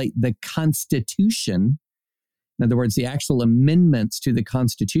violate the Constitution, in other words, the actual amendments to the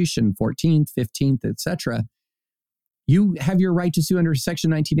Constitution, 14th, 15th, etc., you have your right to sue under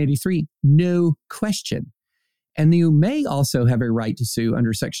Section 1983, no question. And you may also have a right to sue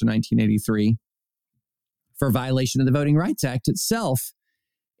under Section 1983 for violation of the Voting Rights Act itself.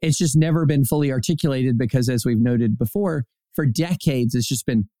 It's just never been fully articulated because, as we've noted before, for decades, it's just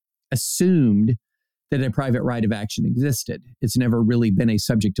been assumed that a private right of action existed. It's never really been a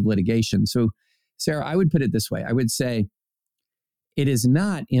subject of litigation. So, Sarah, I would put it this way. I would say it is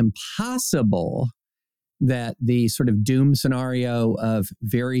not impossible that the sort of doom scenario of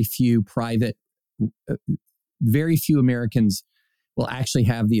very few Americans will actually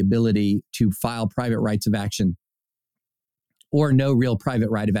have the ability to file private rights of action, or no real private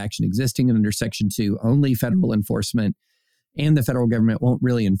right of action existing under Section 2, only federal enforcement, and the federal government won't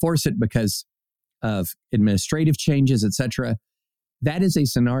really enforce it because of administrative changes, et cetera. That is a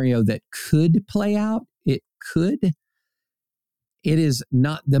scenario that could play out. It could. It is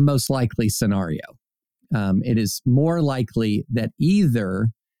not the most likely scenario. It is more likely that either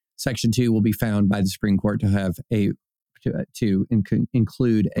Section 2 will be found by the Supreme Court to have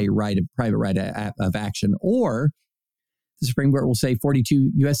include a private right of action, or the Supreme Court will say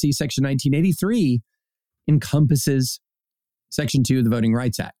 42 U.S.C. Section 1983 encompasses Section 2 of the Voting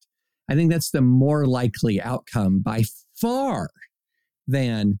Rights Act. I think that's the more likely outcome by far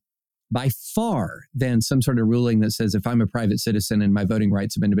than some sort of ruling that says if I'm a private citizen and my voting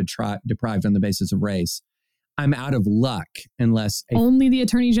rights have been deprived on the basis of race, I'm out of luck unless... Only the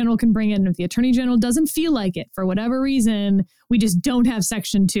Attorney General can bring it. And if the Attorney General doesn't feel like it, for whatever reason, we just don't have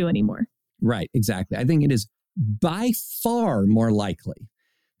Section 2 anymore. Right, exactly. I think it is by far more likely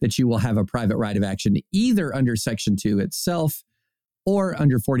that you will have a private right of action either under Section 2 itself or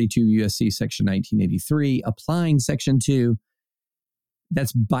under 42 U.S.C. Section 1983, applying Section 2.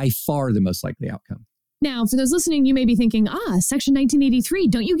 That's by far the most likely outcome. Now, for those listening, you may be thinking, Section 1983,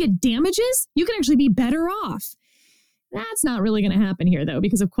 don't you get damages? You can actually be better off. That's not really going to happen here, though,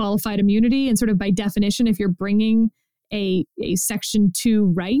 because of qualified immunity. And sort of by definition, if you're bringing a Section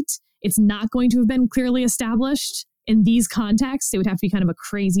 2 right, it's not going to have been clearly established in these contexts. It would have to be kind of a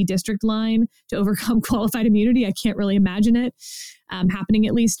crazy district line to overcome qualified immunity. I can't really imagine it happening,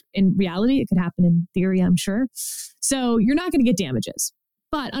 at least in reality. It could happen in theory, I'm sure. So you're not going to get damages.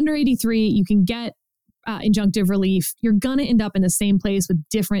 But under 83, you can get injunctive relief. You're going to end up in the same place with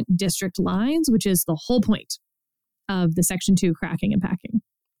different district lines, which is the whole point of the Section 2 cracking and packing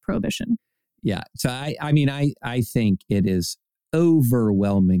prohibition. Yeah. So I think it is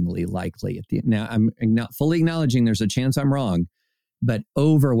overwhelmingly likely now I'm not fully acknowledging there's a chance I'm wrong, but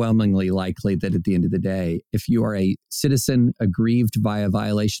overwhelmingly likely that at the end of the day, if you are a citizen aggrieved by a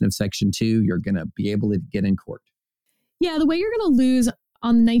violation of Section 2, you're going to be able to get in court. Yeah, the way you're going to lose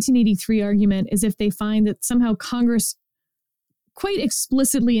on the 1983 argument is if they find that somehow Congress quite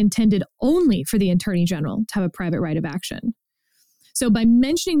explicitly intended only for the Attorney General to have a private right of action. So by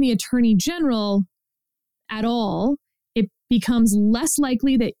mentioning the Attorney General at all, it becomes less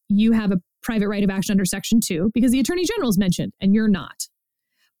likely that you have a private right of action under Section 2 because the Attorney General is mentioned and you're not.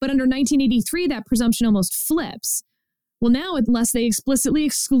 But under 1983, that presumption almost flips. Well, now, unless they explicitly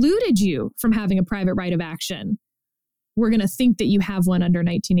excluded you from having a private right of action, we're going to think that you have one under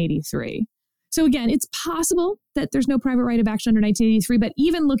 1983. So again, it's possible that there's no private right of action under 1983, but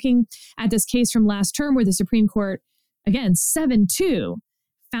even looking at this case from last term where the Supreme Court, again, 7-2,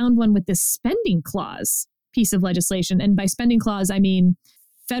 found one with this spending clause piece of legislation. And by spending clause, I mean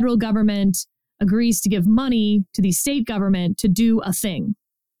federal government agrees to give money to the state government to do a thing.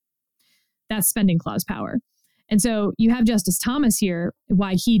 That's spending clause power. And so you have Justice Thomas here,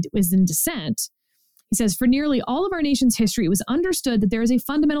 why he was in dissent. He says, for nearly all of our nation's history, it was understood that there is a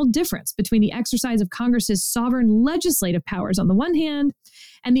fundamental difference between the exercise of Congress's sovereign legislative powers on the one hand,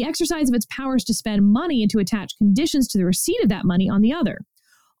 and the exercise of its powers to spend money and to attach conditions to the receipt of that money on the other.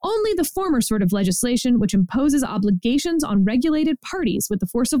 Only the former sort of legislation, which imposes obligations on regulated parties with the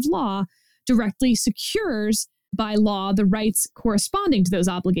force of law, directly secures by law the rights corresponding to those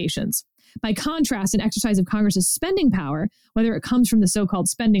obligations. By contrast, an exercise of Congress's spending power, whether it comes from the so-called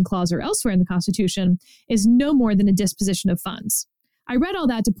spending clause or elsewhere in the Constitution, is no more than a disposition of funds. I read all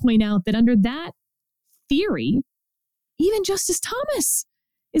that to point out that under that theory, even Justice Thomas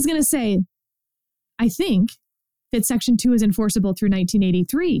is going to say, I think that Section 2 is enforceable through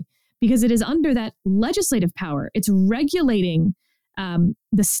 1983 because it is under that legislative power. It's regulating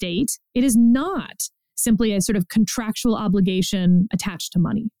the state. It is not simply a sort of contractual obligation attached to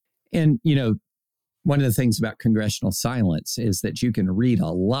money. And, one of the things about congressional silence is that you can read a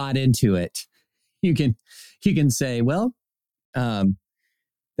lot into it. You can say, well,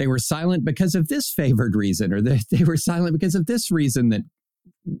 they were silent because of this favored reason, or they were silent because of this reason that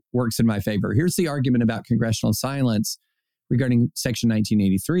works in my favor. Here's the argument about congressional silence regarding Section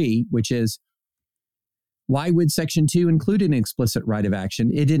 1983, which is, why would Section 2 include an explicit right of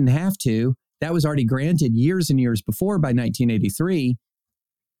action? It didn't have to. That was already granted years and years before by 1983.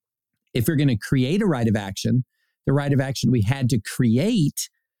 If you're going to create a right of action, the right of action we had to create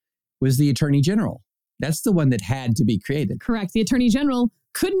was the Attorney General. That's the one that had to be created. Correct. The Attorney General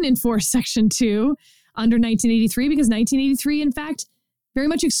couldn't enforce Section 2 under 1983 because 1983, in fact, very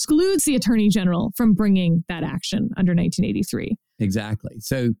much excludes the Attorney General from bringing that action under 1983. Exactly.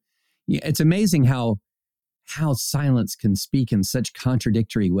 So it's amazing how silence can speak in such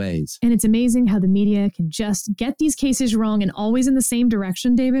contradictory ways. And it's amazing how the media can just get these cases wrong and always in the same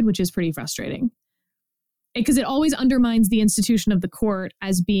direction, David, which is pretty frustrating. Because it always undermines the institution of the court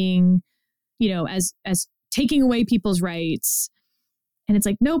as being, as taking away people's rights. And it's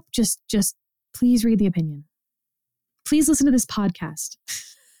like, nope, just please read the opinion. Please listen to this podcast.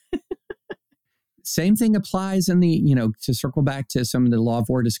 Same thing applies in the, to circle back to some of the law of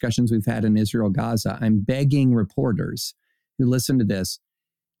war discussions we've had in Israel, Gaza. I'm begging reporters who listen to this,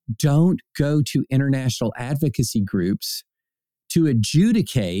 don't go to international advocacy groups to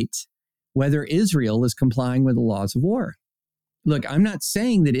adjudicate whether Israel is complying with the laws of war. Look, I'm not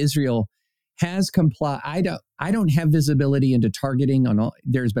saying that Israel has complied. I don't have visibility into targeting on all.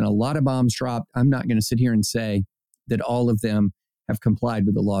 There's been a lot of bombs dropped. I'm not going to sit here and say that all of them have complied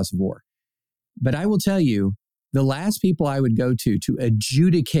with the laws of war. But I will tell you, the last people I would go to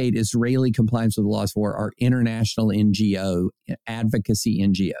adjudicate Israeli compliance with the laws of war are international NGO, advocacy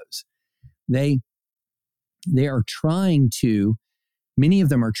NGOs. They are trying to, many of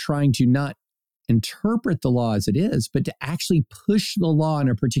them are trying to not interpret the law as it is, but to actually push the law in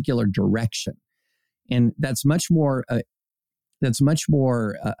a particular direction. And that's much more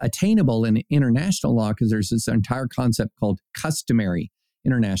attainable in international law, because there's this entire concept called customary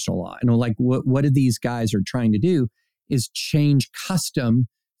international law. And like what these guys are trying to do is change custom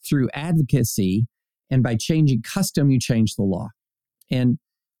through advocacy. And by changing custom, you change the law. And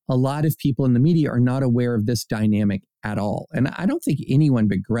a lot of people in the media are not aware of this dynamic at all. And I don't think anyone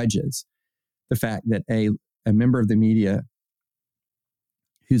begrudges the fact that a member of the media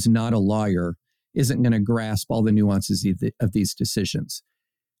who's not a lawyer isn't going to grasp all the nuances of these decisions.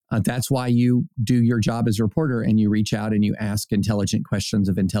 That's why you do your job as a reporter and you reach out and you ask intelligent questions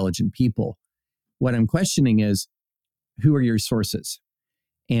of intelligent people. What I'm questioning is, who are your sources?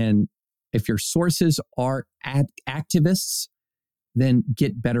 And if your sources are activists, then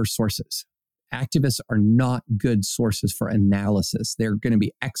get better sources. Activists are not good sources for analysis. They're going to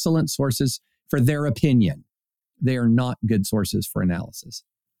be excellent sources for their opinion. They are not good sources for analysis.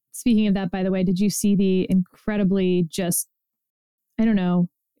 Speaking of that, by the way, did you see the incredibly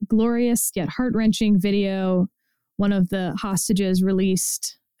glorious yet heart-wrenching video one of the hostages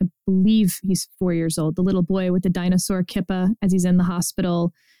released? I believe he's 4 years old, the little boy with the dinosaur kippah, as he's in the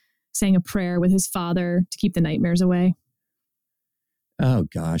hospital saying a prayer with his father to keep the nightmares away. Oh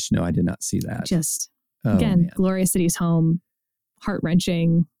gosh, no, I did not see that. Man. Glorious that he's home,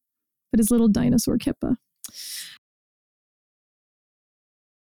 heart-wrenching, but his little dinosaur kippah.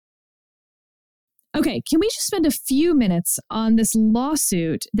 Okay, can we just spend a few minutes on this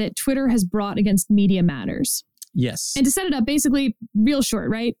lawsuit that Twitter has brought against Media Matters? Yes. And to set it up, basically, real short,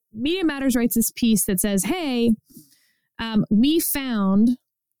 right? Media Matters writes this piece that says, hey, we found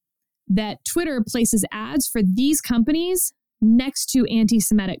that Twitter places ads for these companies next to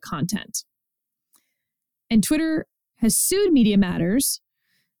anti-Semitic content. And Twitter has sued Media Matters,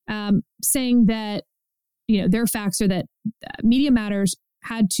 saying that, their facts are that Media Matters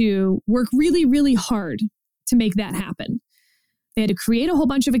had to work really, really hard to make that happen. They had to create a whole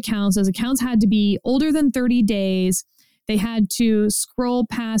bunch of accounts. Those accounts had to be older than 30 days. They had to scroll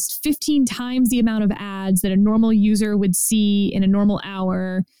past 15 times the amount of ads that a normal user would see in a normal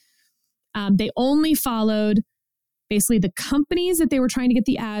hour. They only followed basically the companies that they were trying to get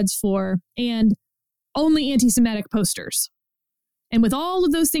the ads for and only anti-Semitic posters. And with all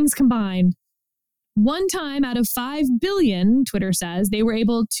of those things combined, one time out of 5 billion, Twitter says, they were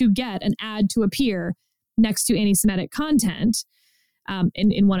able to get an ad to appear next to anti-Semitic content.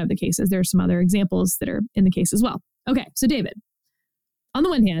 In one of the cases, there are some other examples that are in the case as well. Okay, so David, on the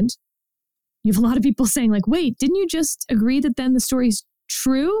one hand, you have a lot of people saying like, wait, didn't you just agree that then the story's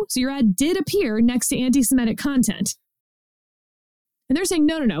true? So your ad did appear next to anti-Semitic content. And they're saying,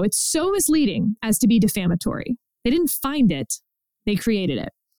 no, it's so misleading as to be defamatory. They didn't find it, they created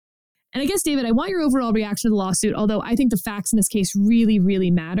it. And I guess, David, I want your overall reaction to the lawsuit, although I think the facts in this case really, really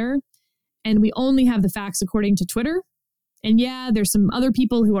matter. And we only have the facts according to Twitter. And yeah, there's some other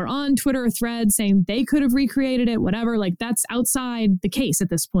people who are on Twitter or Threads saying they could have recreated it, whatever. Like, that's outside the case at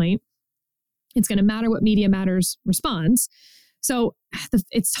this point. It's going to matter what Media Matters responds. So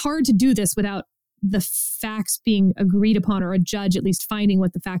it's hard to do this without the facts being agreed upon, or a judge at least finding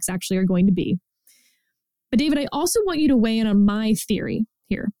what the facts actually are going to be. But David, I also want you to weigh in on my theory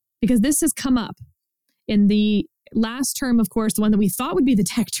here, because this has come up in the last term, of course, the one that we thought would be the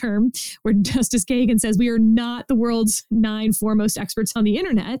tech term, where Justice Kagan says we are not the world's 9 foremost experts on the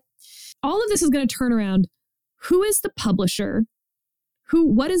internet. All of this is going to turn around. Who is the publisher?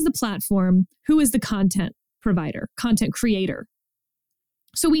 What is the platform? Who is the content provider, content creator?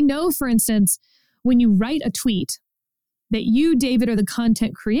 So we know, for instance, when you write a tweet, that you, David, are the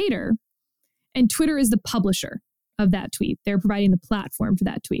content creator, and Twitter is the publisher of that tweet. They're providing the platform for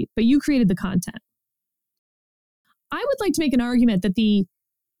that tweet, but you created the content. I would like to make an argument that the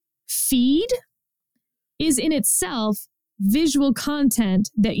feed is in itself visual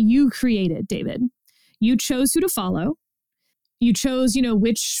content that you created, David. You chose who to follow. You chose,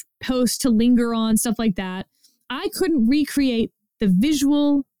 which post to linger on, stuff like that. I couldn't recreate the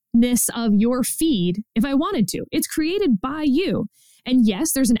visualness of your feed if I wanted to. It's created by you. And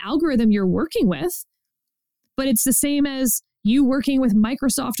yes, there's an algorithm you're working with, but it's the same as you working with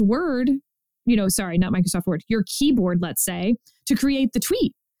Microsoft Word not Microsoft Word, your keyboard, let's say, to create the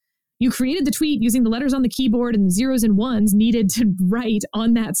tweet. You created the tweet using the letters on the keyboard and the zeros and ones needed to write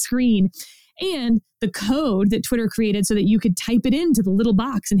on that screen, and the code that Twitter created so that you could type it into the little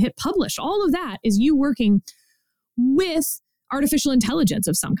box and hit publish. All of that is you working with artificial intelligence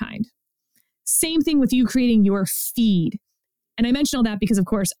of some kind. Same thing with you creating your feed. And I mention all that because, of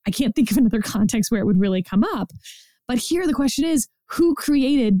course, I can't think of another context where it would really come up. But here the question is, who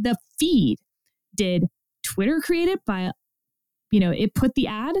created the feed? Did Twitter create it by, it put the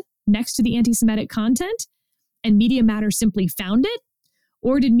ad next to the anti-Semitic content and Media Matters simply found it?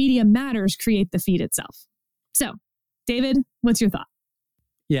 Or did Media Matters create the feed itself? So, David, what's your thought?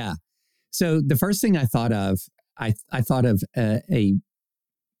 Yeah. So the first thing I thought of, I thought of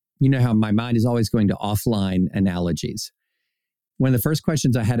how my mind is always going to offline analogies. One of the first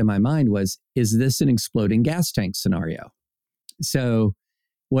questions I had in my mind was, is this an exploding gas tank scenario? So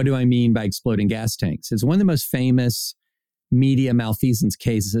what do I mean by exploding gas tanks? It's one of the most famous media malfeasance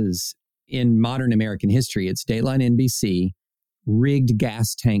cases in modern American history. It's Dateline NBC rigged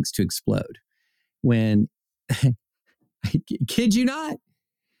gas tanks to explode. When, I kid you not.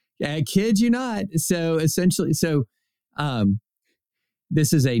 So essentially,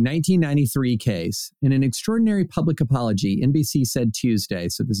 this is a 1993 case. In an extraordinary public apology, NBC said Tuesday,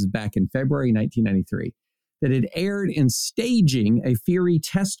 so this is back in February 1993, that it aired in staging a Fury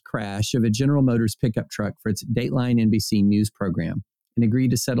test crash of a General Motors pickup truck for its Dateline NBC news program and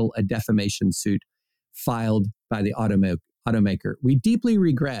agreed to settle a defamation suit filed by the automaker. We deeply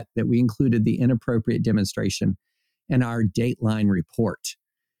regret that we included the inappropriate demonstration in our Dateline report.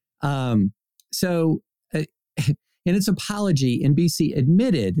 In its apology, NBC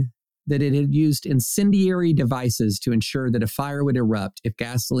admitted that it had used incendiary devices to ensure that a fire would erupt if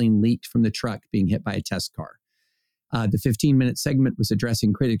gasoline leaked from the truck being hit by a test car. The 15-minute segment was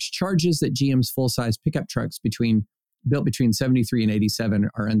addressing critics' charges that GM's full-size pickup trucks built between 73 and 87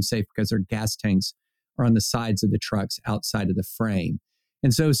 are unsafe because their gas tanks are on the sides of the trucks outside of the frame.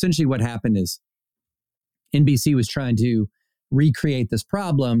 And so essentially what happened is NBC was trying to recreate this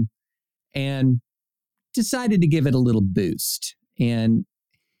problem and decided to give it a little boost and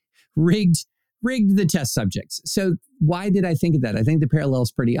rigged the test subjects. So why did I think of that? I think the parallel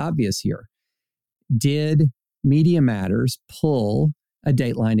is pretty obvious here. Did Media Matters pull a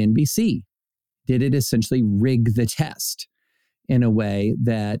Dateline NBC? Did it essentially rig the test in a way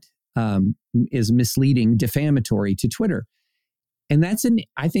that is misleading, defamatory to Twitter? And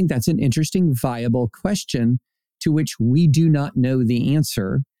I think that's an interesting, viable question to which we do not know the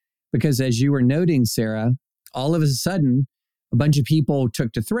answer. Because as you were noting, Sarah, all of a sudden, a bunch of people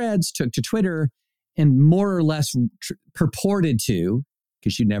took to Threads, took to Twitter, and more or less purported to,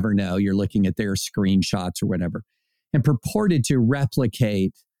 because you never know, you're looking at their screenshots or whatever, and purported to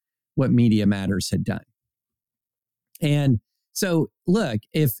replicate what Media Matters had done. And so, look,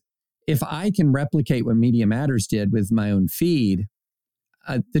 if I can replicate what Media Matters did with my own feed,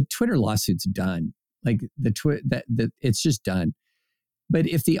 the Twitter lawsuit's done. Like it's just done. But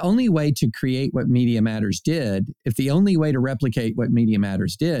if the only way to create what Media Matters did, if the only way to replicate what Media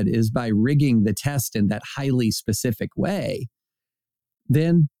Matters did is by rigging the test in that highly specific way,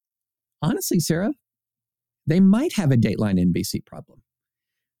 then honestly, Sarah, they might have a Dateline NBC problem.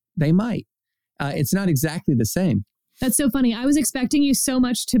 They might. It's not exactly the same. That's so funny. I was expecting you so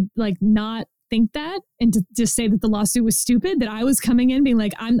much to not think that and to just say that the lawsuit was stupid, that I was coming in being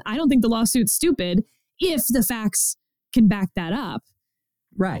like, I don't think the lawsuit's stupid if the facts can back that up.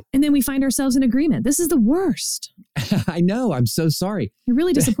 Right. And then we find ourselves in agreement. This is the worst. I know. I'm so sorry. You're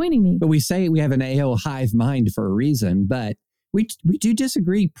really disappointing me. But we say we have an AO hive mind for a reason, but we do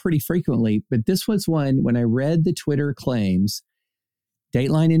disagree pretty frequently. But this was one, when I read the Twitter claims,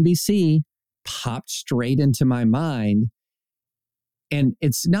 Dateline NBC popped straight into my mind. And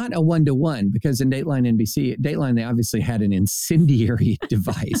it's not a one-to-one, because in Dateline, they obviously had an incendiary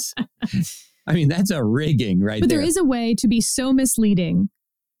device. I mean, that's a rigging right there. But there is a way to be so misleading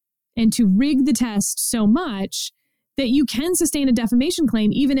and to rig the test so much that you can sustain a defamation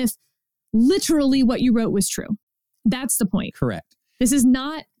claim, even if literally what you wrote was true. That's the point. Correct. This is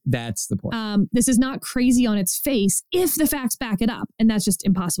not... That's the point. This is not crazy on its face if the facts back it up. And that's just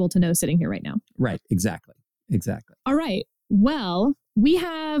impossible to know sitting here right now. Right. Exactly. All right. Well, we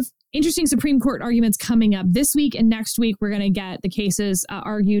have interesting Supreme Court arguments coming up this week and next week. We're going to get the cases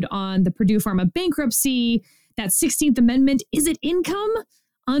argued on the Purdue Pharma bankruptcy, that 16th Amendment. Is it income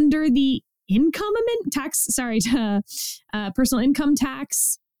under the personal income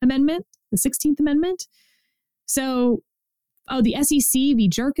tax amendment, the 16th Amendment? So, the SEC v.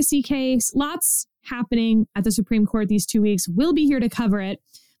 Jerkesy case, lots happening at the Supreme Court these 2 weeks. We'll be here to cover it.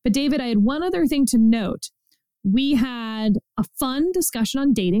 But David, I had one other thing to note. We had a fun discussion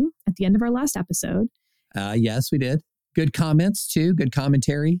on dating at the end of our last episode. Yes, we did. Good comments too. Good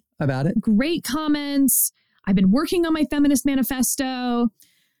commentary about it. Great comments. I've been working on my feminist manifesto.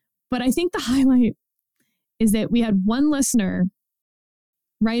 But I think the highlight is that we had one listener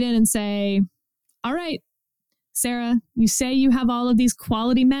write in and say, all right, Sarah, you say you have all of these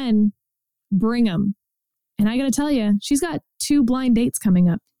quality men. Bring them. And I got to tell you, she's got 2 blind dates coming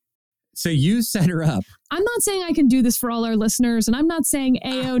up. So you set her up. I'm not saying I can do this for all our listeners, and I'm not saying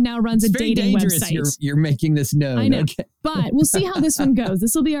AO now runs a dating website. You're making this known. I know, okay. But we'll see how this one goes.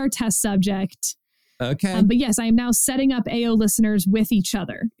 This will be our test subject. Okay. But yes, I am now setting up AO listeners with each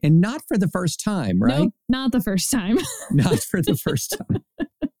other. And not for the first time, right? Nope, not the first time. Not for the first time.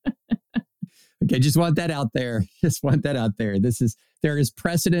 Okay, just want that out there. Just want that out there. There is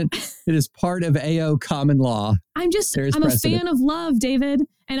precedent. It is part of AO common law. I'm a fan of love, David.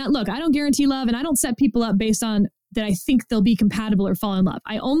 And look, I don't guarantee love, and I don't set people up based on that I think they'll be compatible or fall in love.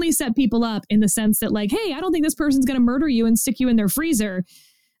 I only set people up in the sense that like, hey, I don't think this person's going to murder you and stick you in their freezer.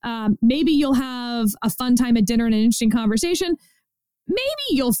 Maybe you'll have a fun time at dinner and an interesting conversation. Maybe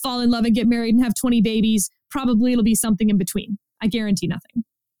you'll fall in love and get married and have 20 babies. Probably it'll be something in between. I guarantee nothing.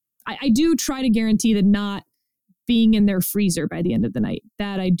 I do try to guarantee that not being in their freezer by the end of the night.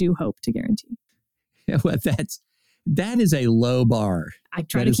 That I do hope to guarantee. Yeah, well, that is a low bar. I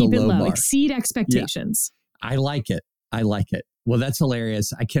try to keep it low, exceed expectations. Yeah. I like it. I like it. Well, that's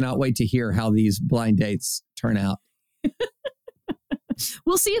hilarious. I cannot wait to hear how these blind dates turn out.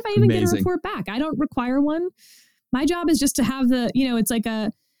 We'll see if I even get a report back. I don't require one. My job is just to have it's like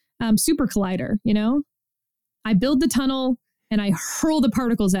a super collider, I build the tunnel and I hurl the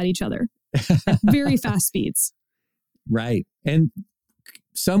particles at each other at very fast speeds. Right. And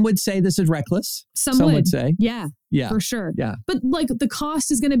some would say this is reckless. Some would say. Yeah. For sure. Yeah. But like the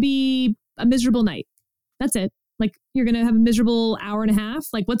cost is going to be a miserable night. That's it. Like you're going to have a miserable hour and a half.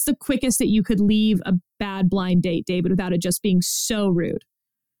 Like what's the quickest that you could leave a bad blind date, David, without it just being so rude?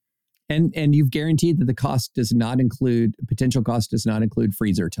 And you've guaranteed that the potential cost does not include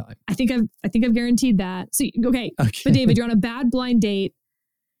freezer time. I think I've guaranteed that. So, okay. But David, you're on a bad blind date.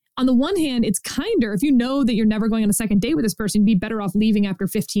 On the one hand, it's kinder if you know that you're never going on a second date with this person, you'd be better off leaving after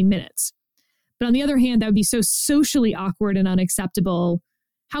 15 minutes. But on the other hand, that would be so socially awkward and unacceptable.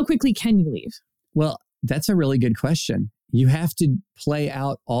 How quickly can you leave? Well, that's a really good question. You have to play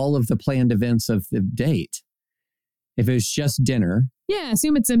out all of the planned events of the date. If it was just dinner. Yeah,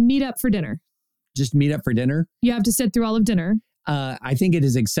 assume it's a meetup for dinner. Just meet up for dinner? You have to sit through all of dinner. I think it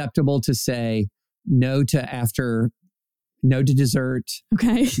is acceptable to say no to dessert.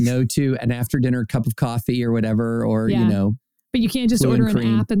 Okay. No to an after dinner cup of coffee or whatever, or, But you can't just order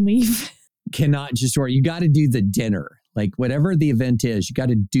an app and leave. Cannot just order. You got to do the dinner. Like whatever the event is, you got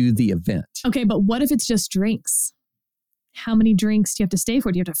to do the event. Okay, but what if it's just drinks? How many drinks do you have to stay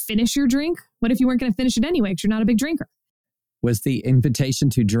for? Do you have to finish your drink? What if you weren't going to finish it anyway because you're not a big drinker? Was the invitation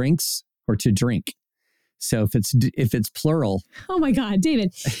to drinks or to drink? So if it's plural. Oh my God,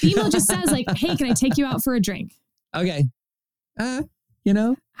 David. The email just says like, hey, can I take you out for a drink? Okay. How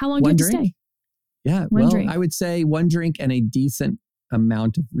long do you have to stay? Yeah. Drink. I would say one drink and a decent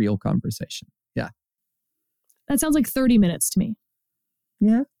amount of real conversation. Yeah. That sounds like 30 minutes to me.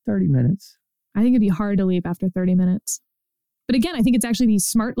 Yeah, 30 minutes. I think it'd be hard to leave after 30 minutes. But again, I think it's actually the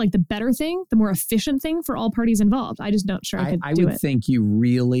smart, like the better thing, the more efficient thing for all parties involved. I just not sure I could do it. I would think you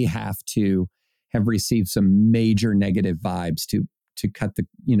really have to have received some major negative vibes to cut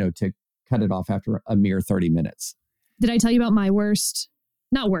it off after a mere 30 minutes. Did I tell you about my worst?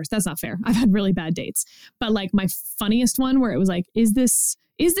 Not worst, that's not fair. I've had really bad dates. But like my funniest one where it was like, is this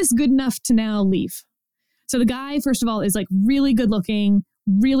good enough to now leave? So the guy, first of all, is like really good looking,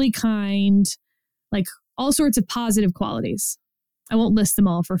 really kind, like all sorts of positive qualities. I won't list them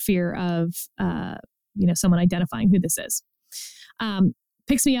all for fear of, someone identifying who this is.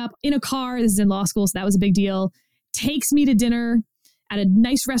 Picks me up in a car. This is in law school, so that was a big deal. Takes me to dinner at a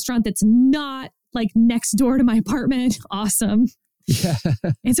nice restaurant that's not like next door to my apartment. Awesome. Yeah.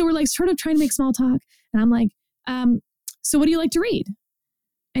 And so we're like sort of trying to make small talk. And I'm like, so what do you like to read?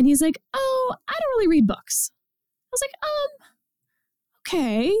 And he's like, oh, I don't really read books. I was like,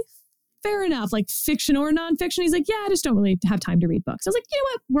 okay, fair enough. Like fiction or nonfiction. He's like, yeah, I just don't really have time to read books. I was like, you know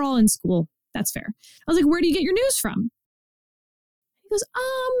what? We're all in school. That's fair. I was like, where do you get your news from? He goes,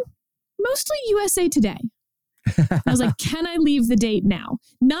 mostly USA Today. I was like, can I leave the date now?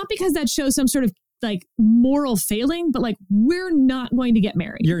 Not because that shows some sort of like moral failing, but like we're not going to get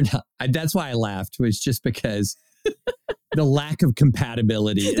married. You're not. That's why I laughed, was just because the lack of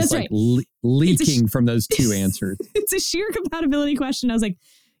compatibility is like leaking from those two answers. It's a sheer compatibility question. I was like,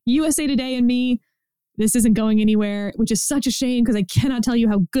 USA Today and me, this isn't going anywhere, which is such a shame because I cannot tell you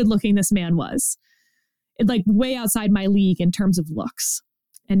how good looking this man was. It like way outside my league in terms of looks.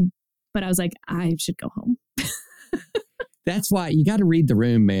 But I was like, I should go home. That's why you got to read the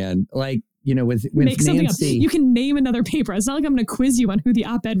room, man. Like, you know, with Nancy. You can name another paper. It's not like I'm going to quiz you on who the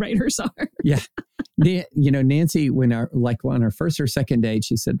op-ed writers are. Yeah. You know, Nancy, on our first or second date,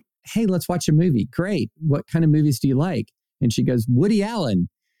 she said, hey, let's watch a movie. Great. What kind of movies do you like? And she goes, Woody Allen.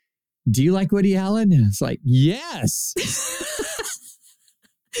 Do you like Woody Allen? And it's like, yes.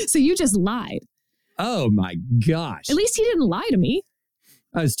 So you just lied. Oh my gosh. At least he didn't lie to me.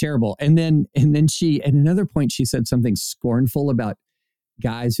 That was terrible. And then she, at another point, she said something scornful about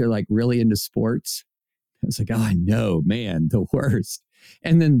guys who are like really into sports. I was like, oh, I know, man, the worst.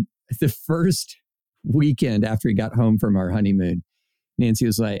 And then the first weekend after he got home from our honeymoon, Nancy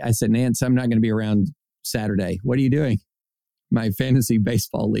was like, I said, Nance, I'm not going to be around Saturday. What are you doing? My fantasy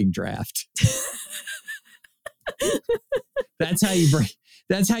baseball league draft. That's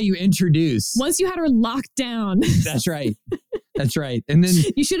how you introduce. Once you had her locked down. That's right. That's right. And then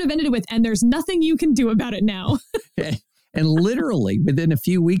you should have ended it with, and there's nothing you can do about it now. And literally within a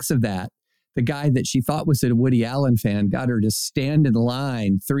few weeks of that, the guy that she thought was a Woody Allen fan got her to stand in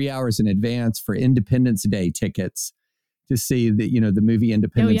line 3 hours in advance for Independence Day tickets to see the movie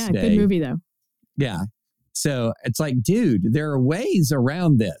Independence Day. Good movie though. Yeah. So it's like, dude, there are ways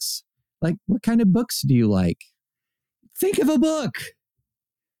around this. Like, what kind of books do you like? Think of a book.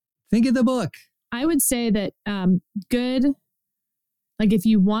 Think of the book. I would say that good, like if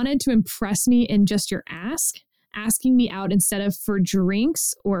you wanted to impress me in just your asking me out instead of for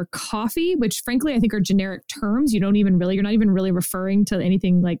drinks or coffee, which frankly I think are generic terms. You're not even really referring to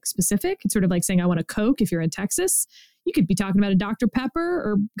anything like specific. It's sort of like saying I want a Coke if you're in Texas. You could be talking about a Dr. Pepper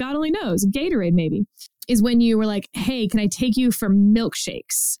or God only knows, a Gatorade maybe, is when you were like, hey, can I take you for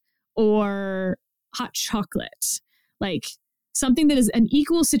milkshakes or hot chocolate? Like something that is an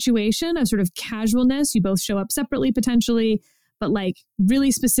equal situation of sort of casualness. You both show up separately potentially, but like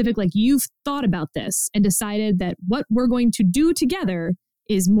really specific, like you've thought about this and decided that what we're going to do together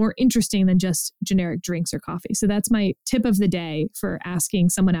is more interesting than just generic drinks or coffee. So that's my tip of the day for asking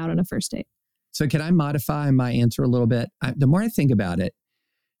someone out on a first date. So can I modify my answer a little bit? The more I think about it,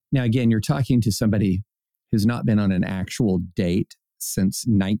 now again, you're talking to somebody who's not been on an actual date since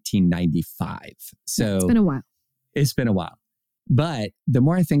 1995. So it's been a while. It's been a while. But the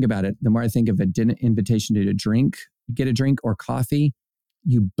more I think about it, the more I think of an invitation to get a drink or coffee,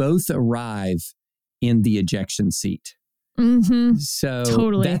 you both arrive in the ejection seat. Mm-hmm. So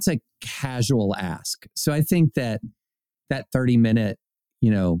totally. That's a casual ask. So I think that 30-minute,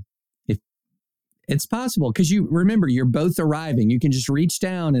 if it's possible, because you remember, you're both arriving. You can just reach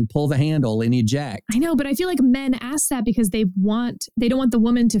down and pull the handle and eject. I know, but I feel like men ask that because they don't want the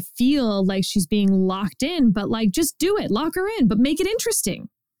woman to feel like she's being locked in, but like, just do it, lock her in, but make it interesting.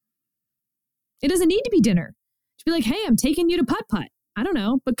 It doesn't need to be dinner. To be like, hey, I'm taking you to putt-putt. I don't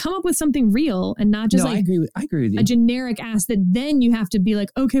know, but come up with something real and not just I agree with you. A generic ask that then you have to be like,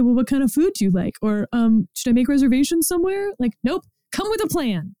 okay, well, what kind of food do you like? Or should I make reservations somewhere? Like, nope, come with a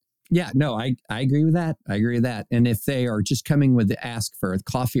plan. Yeah, no, I agree with that. I agree with that. And if they are just coming with the ask for a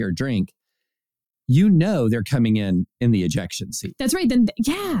coffee or drink, they're coming in the ejection seat. That's right. Then,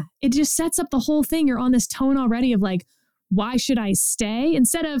 yeah, it just sets up the whole thing. You're on this tone already of like, why should I stay?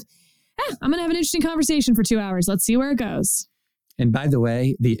 Instead of, I'm going to have an interesting conversation for 2 hours. Let's see where it goes. And by the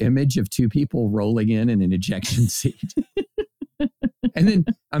way, the image of two people rolling in an ejection seat. And then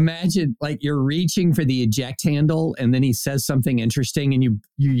imagine like you're reaching for the eject handle and then he says something interesting and you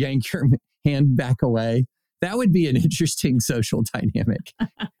yank your hand back away. That would be an interesting social dynamic.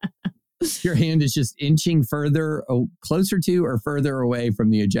 Your hand is just inching closer to or further away from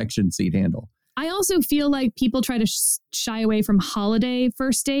the ejection seat handle. I also feel like people try to shy away from holiday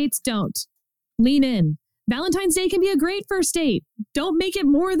first dates. Don't. Lean in. Valentine's Day can be a great first date. Don't make it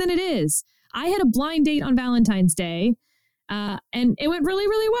more than it is. I had a blind date on Valentine's Day, and it went really,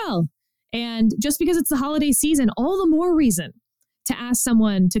 really well. And just because it's the holiday season, all the more reason to ask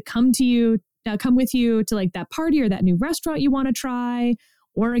someone to come with you to like that party or that new restaurant you want to try.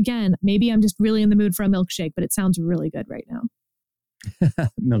 Or again, maybe I'm just really in the mood for a milkshake, but it sounds really good right now.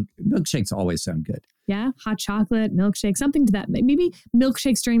 Milkshakes always sound good. Yeah, hot chocolate, milkshake, something to that. Maybe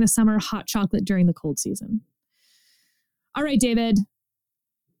milkshakes during the summer, hot chocolate during the cold season. All right, David,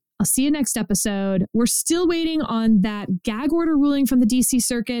 I'll see you next episode. We're still waiting on that gag order ruling from the DC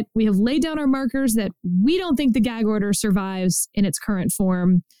Circuit. We have laid down our markers that we don't think the gag order survives in its current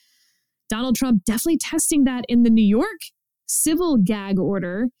form. Donald Trump definitely testing that in the New York civil gag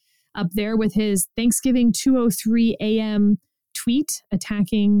order up there with his Thanksgiving 2:03 a.m. tweet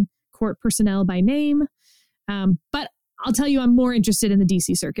attacking court personnel by name. But I'll tell you, I'm more interested in the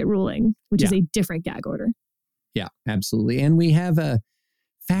DC Circuit ruling, which is a different gag order. Yeah, absolutely. And we have a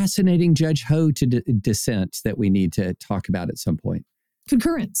fascinating Judge Ho to dissent that we need to talk about at some point.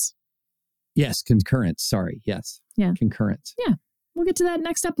 Concurrence. Yes, concurrence. Sorry. Yes. Yeah. Concurrence. Yeah. We'll get to that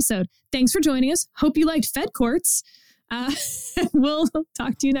next episode. Thanks for joining us. Hope you liked Fed Courts. We'll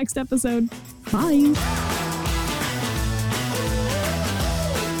talk to you next episode. Bye.